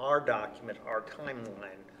our document, our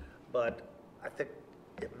timeline, but I think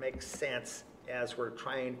it makes sense as we're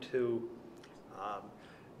trying to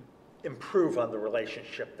improve on the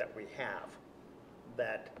relationship that we have,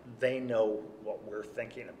 that they know what we're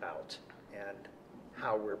thinking about and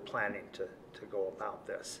how we're planning to go about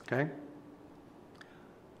this. Okay?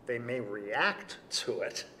 They may react to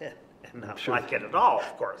it and not Sure. like it at all,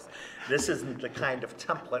 of course. This isn't the kind of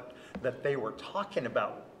template that they were talking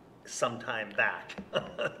about some time back.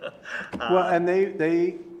 Well, and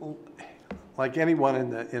they, like anyone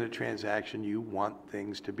in a transaction, you want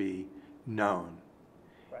things to be known.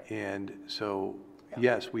 Right. And so,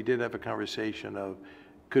 yes, we did have a conversation of,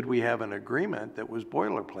 could we have an agreement that was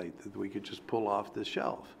boilerplate that we could just pull off the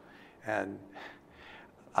shelf? And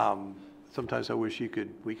sometimes I wish we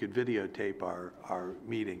could videotape our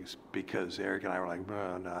meetings, because Eric and I were like,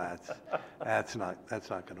 no, that's not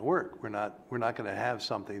going to work. We're not going to have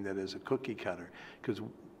something that is a cookie cutter, because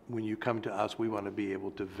when you come to us, we want to be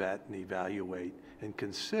able to vet and evaluate and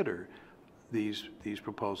consider these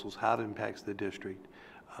proposals, how it impacts the district.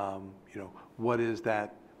 You know, what is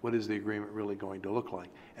the agreement really going to look like?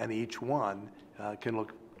 And each one can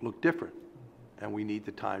look different, and we need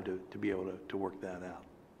the time to be able to work that out.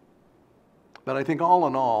 But I think all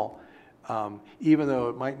in all, even though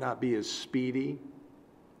it might not be as speedy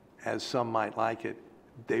as some might like it,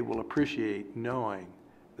 they will appreciate knowing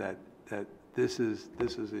that this is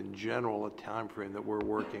in general a time frame that we're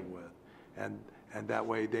working with, and that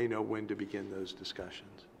way they know when to begin those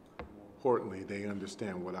discussions. Importantly, they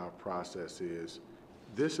understand what our process is.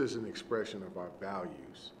 This is an expression of our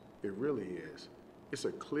values. It really is. It's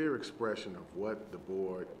a clear expression of what the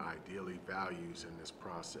board ideally values in this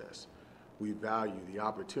process. We value the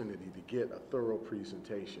opportunity to get a thorough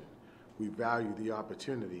presentation. We value the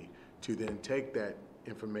opportunity to then take that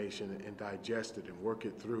information and digest it and work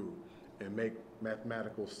it through and make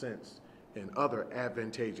mathematical sense and other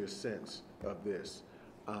advantageous sense of this.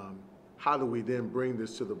 How do we then bring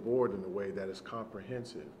this to the board in a way that is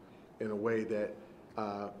comprehensive, in a way that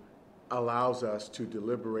allows us to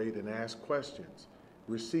deliberate and ask questions,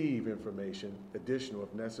 receive information, additional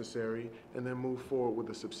if necessary, and then move forward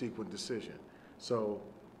with a subsequent decision. So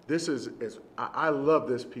this I love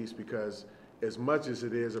this piece, because as much as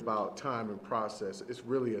it is about time and process, it's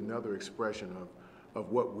really another expression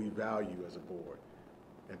of what we value as a board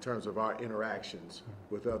in terms of our interactions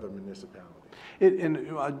with other municipalities.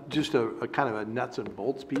 Just a kind of a nuts and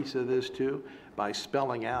bolts piece of this too, by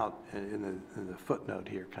spelling out in the footnote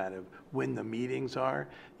here kind of when the meetings are,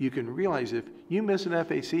 you can realize if you miss an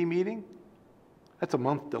FAC meeting, that's a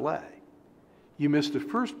month delay. You miss the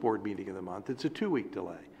first board meeting of the month, it's a 2-week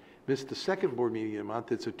delay. Miss the second board meeting of the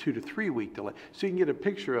month, it's a 2 to 3 week delay. So you can get a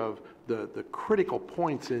picture of the critical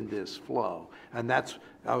points in this flow. And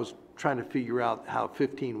I was trying to figure out how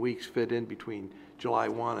 15 weeks fit in between July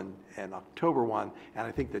 1 and October 1, and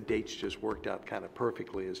I think the dates just worked out kind of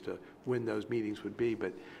perfectly as to when those meetings would be.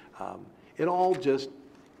 But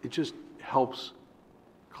It just helps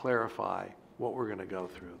clarify what we're going to go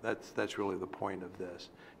through. That's really the point of this.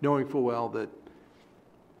 Knowing full well that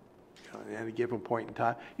at a given point in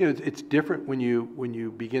time, it's different when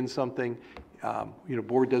you begin something.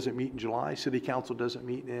 Board doesn't meet in July, city council doesn't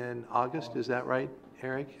meet in August. Is that right,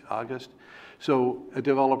 Eric? August. So a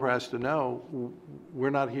developer has to know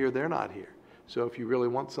we're not here, they're not here. So if you really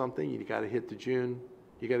want something, you got to hit the June.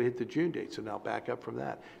 You got to hit the June date. So now back up from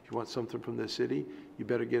that. If you want something from the city, you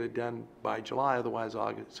better get it done by July, otherwise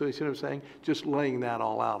August. So you see what I'm saying? Just laying that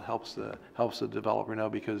all out helps the developer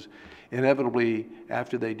know, because inevitably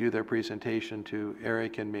after they do their presentation to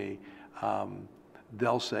Eric and me,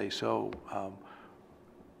 they'll say, so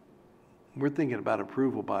we're thinking about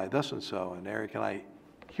approval by thus and so, and Eric and I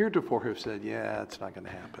heretofore have said, yeah, it's not going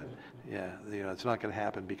to happen. Yeah, it's not going to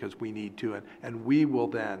happen because we need to, and we will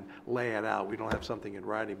then lay it out. We don't have something in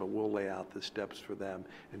writing, but we'll lay out the steps for them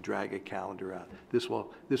and drag a calendar out. This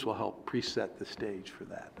will help preset the stage for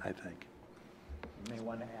that, I think. You may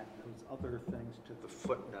want to add those other things to the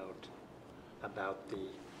footnote about the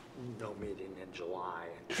no meeting in July,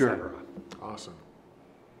 et Sure. cetera. Awesome.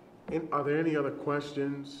 And are there any other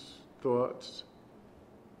questions, thoughts?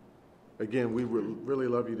 Again, we would really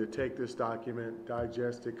love you to take this document,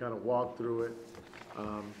 digest it, kind of walk through it.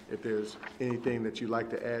 If there's anything that you'd like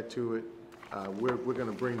to add to it, we're going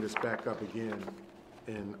to bring this back up again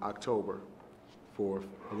in October for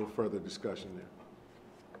a little further discussion there.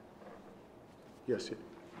 Yes,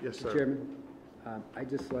 yes, Mr. sir. Chairman,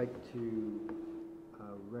 I'd just like to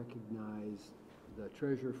recognize the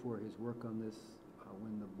treasurer for his work on this.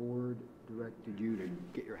 When the board directed you to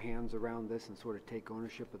get your hands around this and sort of take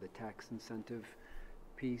ownership of the tax incentive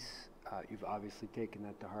piece, you've obviously taken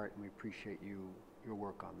that to heart, and we appreciate your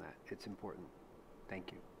work on that. It's important.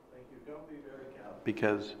 Thank you. Thank you. Don't be very careful.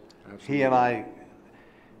 Because he and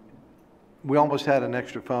we almost had an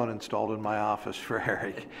extra phone installed in my office for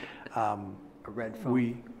Eric. A red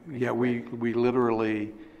phone? We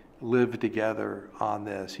literally live together on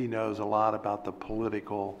this. He knows a lot about the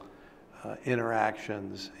political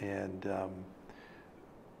interactions, and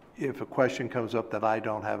if a question comes up that I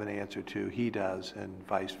don't have an answer to, he does, and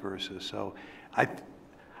vice versa. So I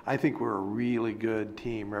think we're a really good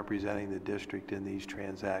team representing the district in these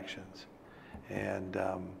transactions, and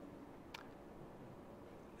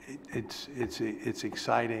it's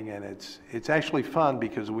exciting, and it's actually fun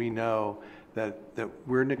because we know that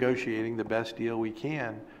we're negotiating the best deal we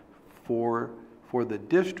can for the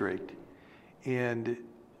district. And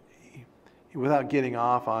without getting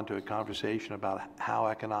off onto a conversation about how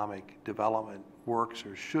economic development works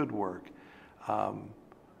or should work,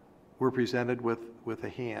 we're presented with a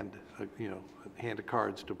hand of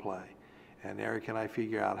cards to play. And Eric and I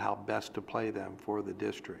figure out how best to play them for the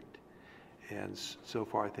district. And so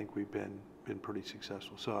far, I think we've been pretty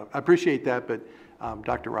successful. So I appreciate that, but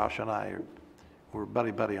Dr. Rausch and I we're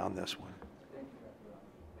buddy-buddy on this one.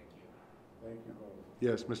 Thank you.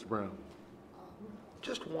 Yes, Mr. Brown.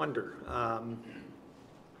 Just wonder,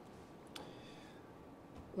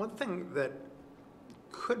 one thing that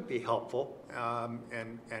could be helpful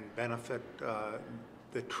and benefit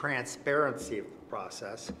the transparency of the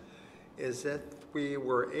process is that we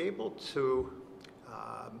were able to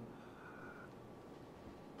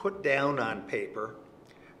put down on paper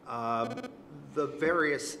the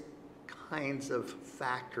various kinds of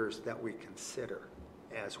factors that we consider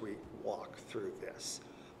as we walk through this,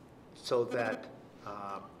 so that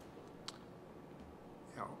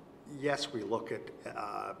yes, we look at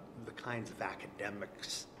the kinds of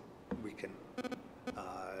academics we can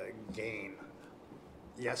gain.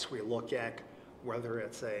 Yes, we look at whether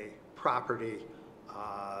it's a property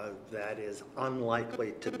that is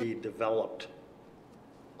unlikely to be developed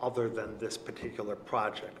other than this particular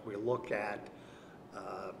project. We look at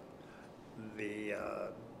the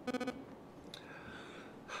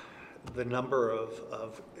number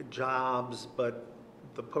of jobs, but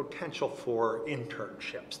the potential for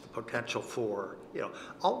internships, the potential for,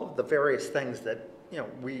 all of the various things that,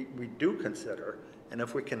 we do consider. And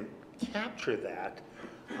if we can capture that,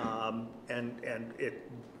 and it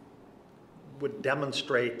would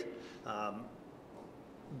demonstrate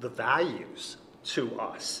the values to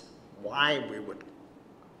us, why we would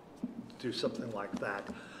do something like that.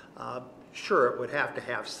 Sure, it would have to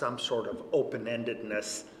have some sort of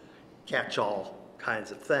open-endedness, catch-all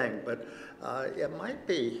kinds of thing, but it might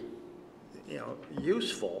be,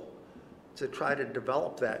 useful to try to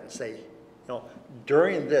develop that and say,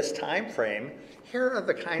 during this time frame, here are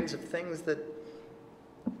the kinds of things that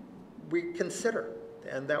we consider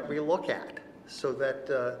and that we look at, so that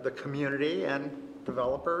the community and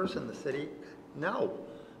developers and the city know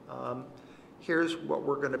here's what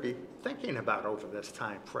we're going to be thinking about over this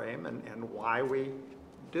time frame and why we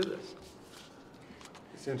do this.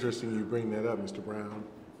 It's interesting you bring that up, Mr. Brown.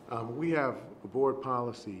 We have a board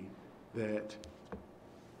policy that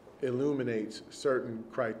illuminates certain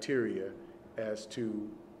criteria as to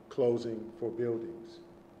closing for buildings.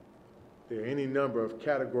 There are any number of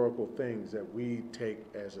categorical things that we take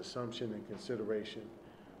as assumption and consideration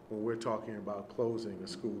when we're talking about closing a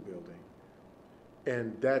school building.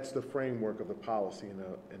 And that's the framework of the policy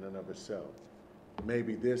in and of itself.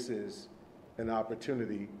 Maybe this is an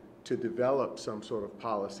opportunity to develop some sort of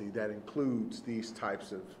policy that includes these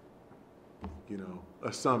types of,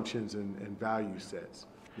 assumptions and value sets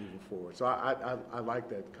moving forward. So I like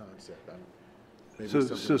that concept. So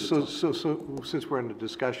since we're in the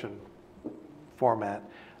discussion format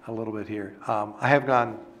a little bit here, I have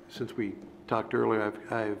gone, since we talked earlier,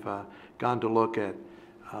 I've gone to look at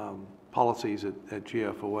policies at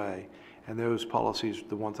GFOA, and those policies,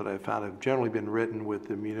 the ones that I've found, have generally been written with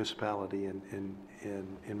the municipality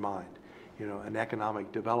in mind. An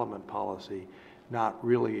economic development policy, not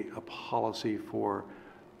really a policy for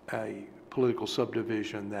a political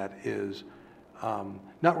subdivision that is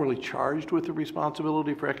not really charged with the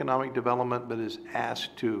responsibility for economic development, but is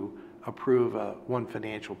asked to approve one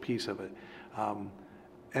financial piece of it.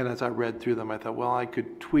 And as I read through them, I thought, well, I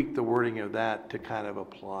could tweak the wording of that to kind of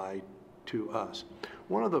apply to us.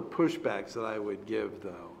 One of the pushbacks that I would give,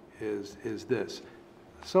 though, is this,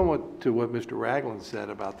 somewhat to what Mr. Ragland said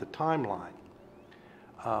about the timeline.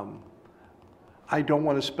 I don't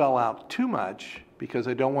want to spell out too much because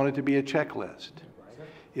I don't want it to be a checklist.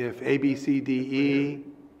 If A, B, C, D, E,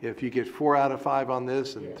 if you get 4 out of 5 on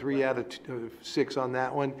this and 3 out of 6 on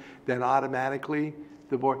that one, then automatically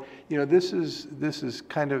the board, this is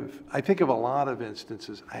kind of, I think of a lot of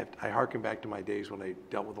instances. I harken back to my days when I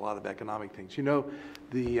dealt with a lot of economic things.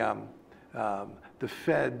 The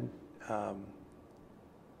Fed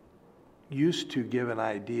used to give an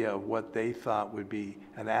idea of what they thought would be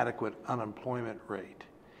an adequate unemployment rate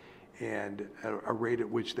and a rate at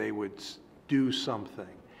which they would do something.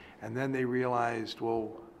 And then they realized,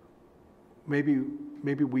 well, maybe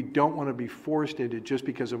we don't want to be forced into, just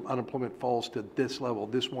because of unemployment falls to this level,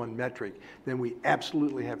 this one metric, then we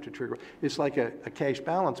absolutely have to trigger. It's like a cash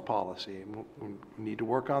balance policy, and we need to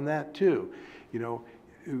work on that too.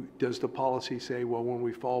 Does the policy say, well, when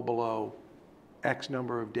we fall below X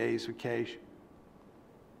number of days of cash,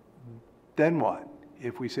 then what?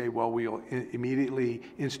 If we say, well, we'll immediately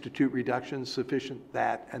institute reductions sufficient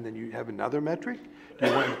that, and then you have another metric? Do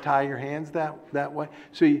you want to tie your hands that way?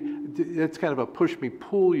 So it's kind of a push me,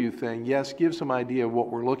 pull you thing. Yes, give some idea of what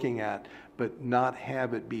we're looking at, but not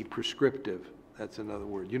have it be prescriptive. That's another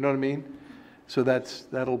word. You know what I mean? So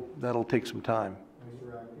that'll take some time.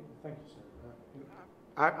 Thank you, sir.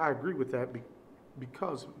 I agree with that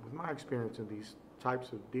because with my experience in these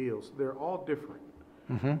types of deals, they're all different.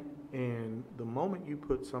 Mm-hmm. And the moment you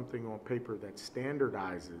put something on paper that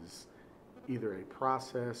standardizes either a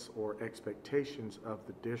process or expectations of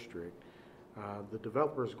the district, the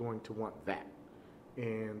developer is going to want that.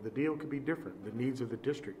 And the deal could be different. The needs of the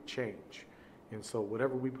district change. And so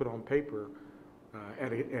whatever we put on paper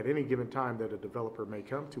at any given time that a developer may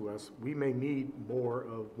come to us, we may need more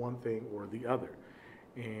of one thing or the other.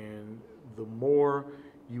 And the more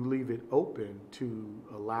you leave it open to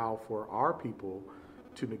allow for our people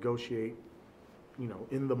to negotiate,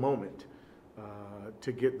 in the moment,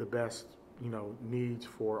 to get the best, needs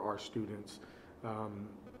for our students,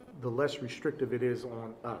 the less restrictive it is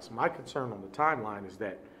on us. My concern on the timeline is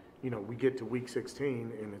that, we get to week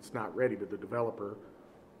 16 and it's not ready, but the developer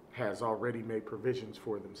has already made provisions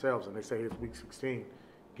for themselves and they say it's week 16,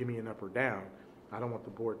 give me an up or down. I don't want the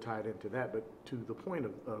board tied into that, but to the point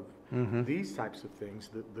of Mm-hmm. these types of things,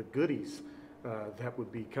 the goodies that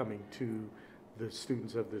would be coming to the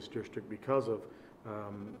students of this district because of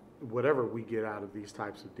whatever we get out of these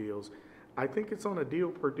types of deals, I think it's on a deal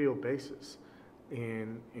per deal basis.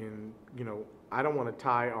 And I don't want to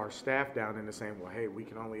tie our staff down into saying, well, hey, we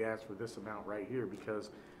can only ask for this amount right here because,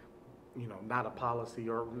 not a policy,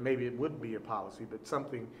 or maybe it would be a policy, but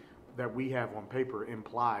something that we have on paper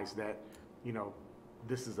implies that,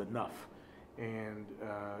 this is enough. And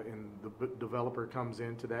the developer comes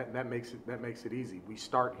into that, and that makes it easy. We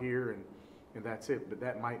start here and that's it, but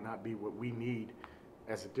that might not be what we need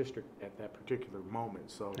as a district at that particular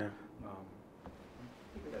moment. So, yeah.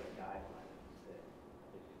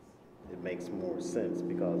 It makes more sense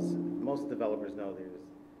because most developers know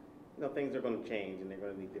things are going to change and they're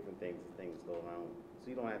going to need different things as things go around. So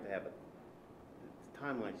you don't have to have the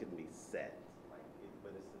timeline shouldn't be set,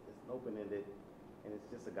 but it's open-ended and it's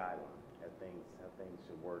just a guideline. how things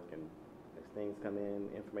should work, and as things come in,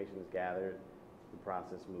 information is gathered, the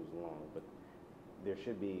process moves along. But there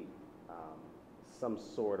should be some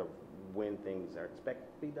sort of when things are expected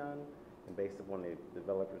to be done, and based upon the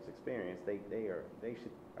developer's experience, they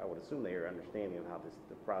should, I would assume they are understanding of how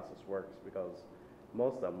the process works, because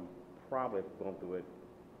most of them probably have gone through it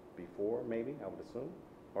before, maybe, I would assume,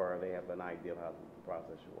 or they have an idea of how the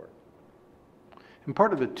process should work. And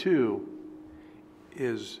part of it too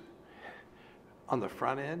is on the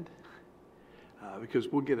front end, because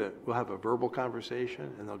we'll have a verbal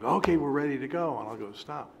conversation and they'll go, okay, we're ready to go. And I'll go,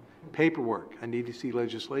 stop. Paperwork, I need to see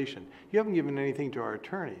legislation. You haven't given anything to our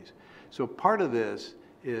attorneys. So part of this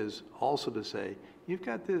is also to say, you've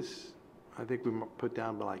got this, I think we put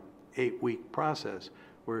down like 8-week process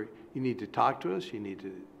where you need to talk to us, you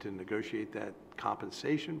need to negotiate that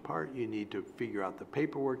compensation part, you need to figure out the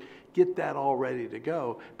paperwork, get that all ready to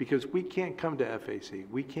go, because we can't come to FAC,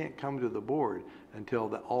 we can't come to the board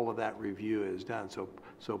until all of that review is done. So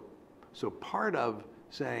part of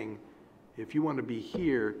saying, if you want to be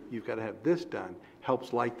here, you've got to have this done,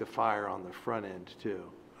 helps light the fire on the front end too.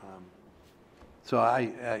 So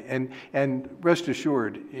and rest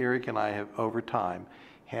assured, Eric and I have, over time,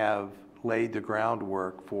 have laid the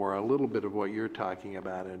groundwork for a little bit of what you're talking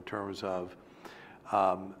about in terms of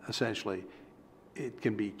essentially, it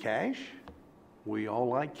can be cash. We all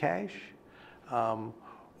like cash,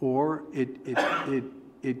 or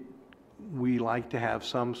we like to have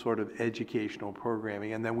some sort of educational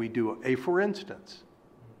programming, and then we do a for instance.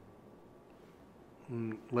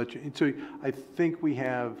 So I think we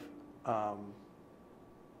have a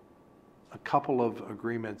couple of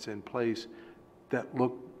agreements in place that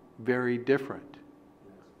look very different.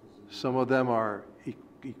 Some of them are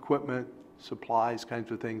equipment, supplies, kinds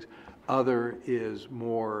of things. Other is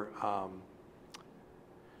more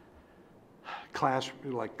class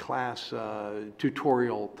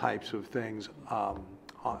tutorial types of things,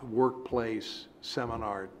 workplace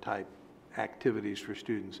seminar type activities for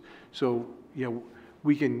students. So, you know,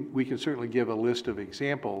 we can certainly give a list of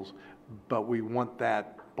examples, but we want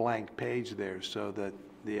that blank page there so that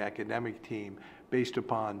the academic team, based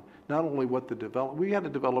upon not only what we had a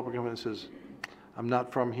developer come in and says, I'm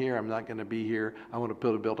not from here, I'm not going to be here, I want to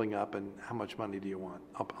build a building up, and how much money do you want?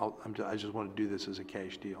 I just want to do this as a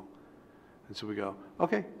cash deal. And so we go,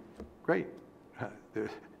 okay, great.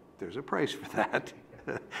 There's a price for that.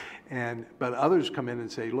 But others come in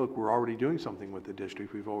and say, look, we're already doing something with the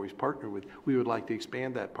district we've always partnered with. We would like to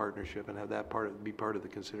expand that partnership and have that be part of the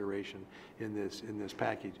consideration in this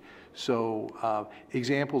package. So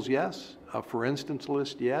examples, yes. A for instance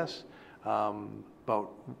list, yes. But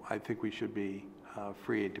I think we should be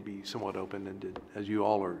free to be somewhat open-ended, as you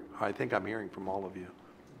all are. I think I'm hearing from all of you.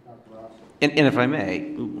 And if I may,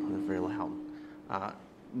 ooh, very loud.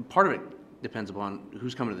 Part of it depends upon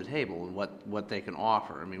who's coming to the table and what they can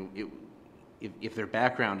offer. I mean, if their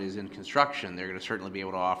background is in construction, they're going to certainly be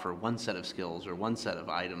able to offer one set of skills or one set of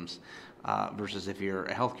items, versus if you're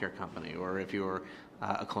a healthcare company or if you're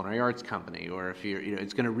a culinary arts company, or if you're,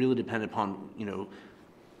 it's going to really depend upon,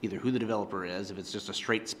 either who the developer is. If it's just a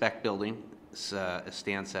straight spec building, as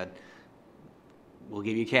Stan said, we'll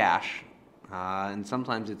give you cash. And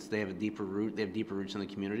sometimes they have deeper roots in the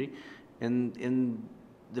community, and in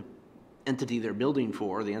the entity they're building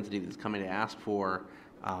for, the entity that's coming to ask for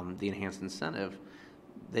the enhanced incentive,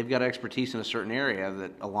 they've got expertise in a certain area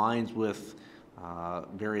that aligns with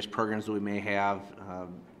various programs that we may have,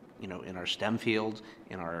 in our STEM fields,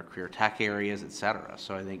 in our career tech areas, et cetera.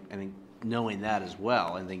 So I think knowing that as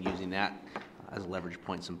well, I think using that as a leverage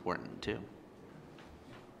point is important too.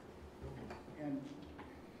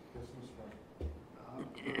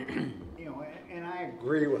 And I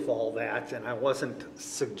agree with all that, and I wasn't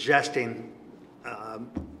suggesting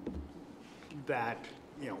that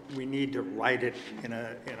we need to write it in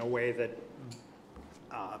a way that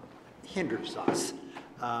hinders us,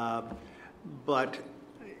 but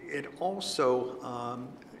it also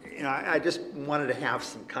I just wanted to have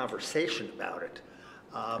some conversation about it.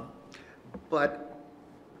 But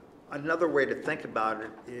another way to think about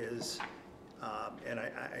it is, and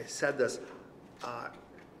I said this,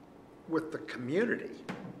 with the community,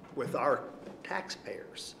 with our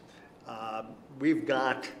taxpayers, we've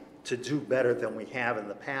got to do better than we have in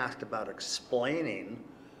the past about explaining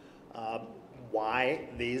why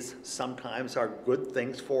these sometimes are good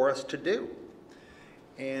things for us to do.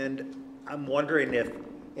 And I'm wondering if,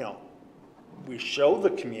 we show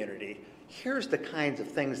the community, here's the kinds of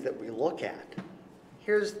things that we look at.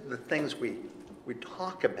 Here's the things we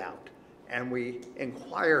talk about and we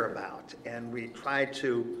inquire about and we try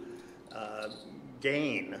to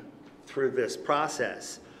gain through this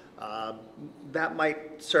process. that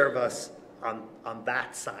might serve us on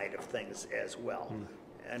that side of things as well.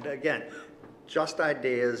 And again, just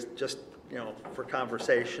ideas, just, you know, for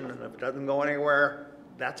conversation, and if it doesn't go anywhere,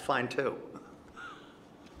 that's fine too.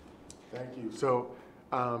 Thank you. So,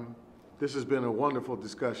 this has been a wonderful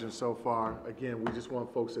discussion so far. Again, we just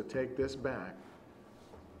want folks to take this back,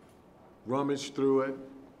 rummage through it.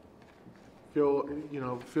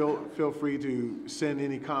 Feel free to send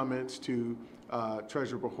any comments to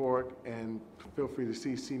Treasurer Bajorek, and feel free to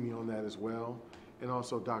CC me on that as well, and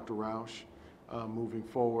also Dr. Roush moving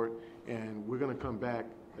forward. And we're going to come back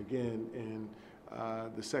again in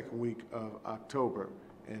the second week of October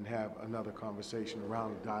and have another conversation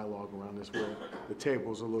around the dialogue around this where the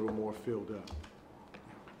table's a little more filled up.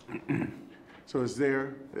 So does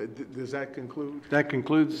that conclude? That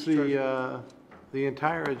concludes the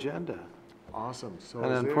entire agenda. Awesome. So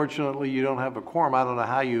And is there- unfortunately, you don't have a quorum. I don't know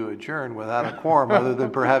how you adjourn without a quorum, other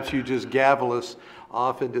than perhaps you just gavel us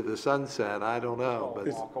off into the sunset. I don't know, but,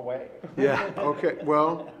 Walk away. yeah. Okay,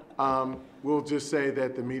 well, we'll just say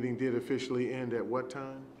that the meeting did officially end at what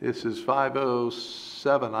time? This is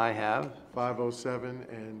 5:07 I have. 5:07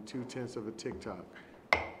 and 2/10 of a tick-tock.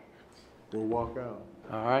 We'll walk out.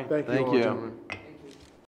 All right, Thank you thank all, you. gentlemen.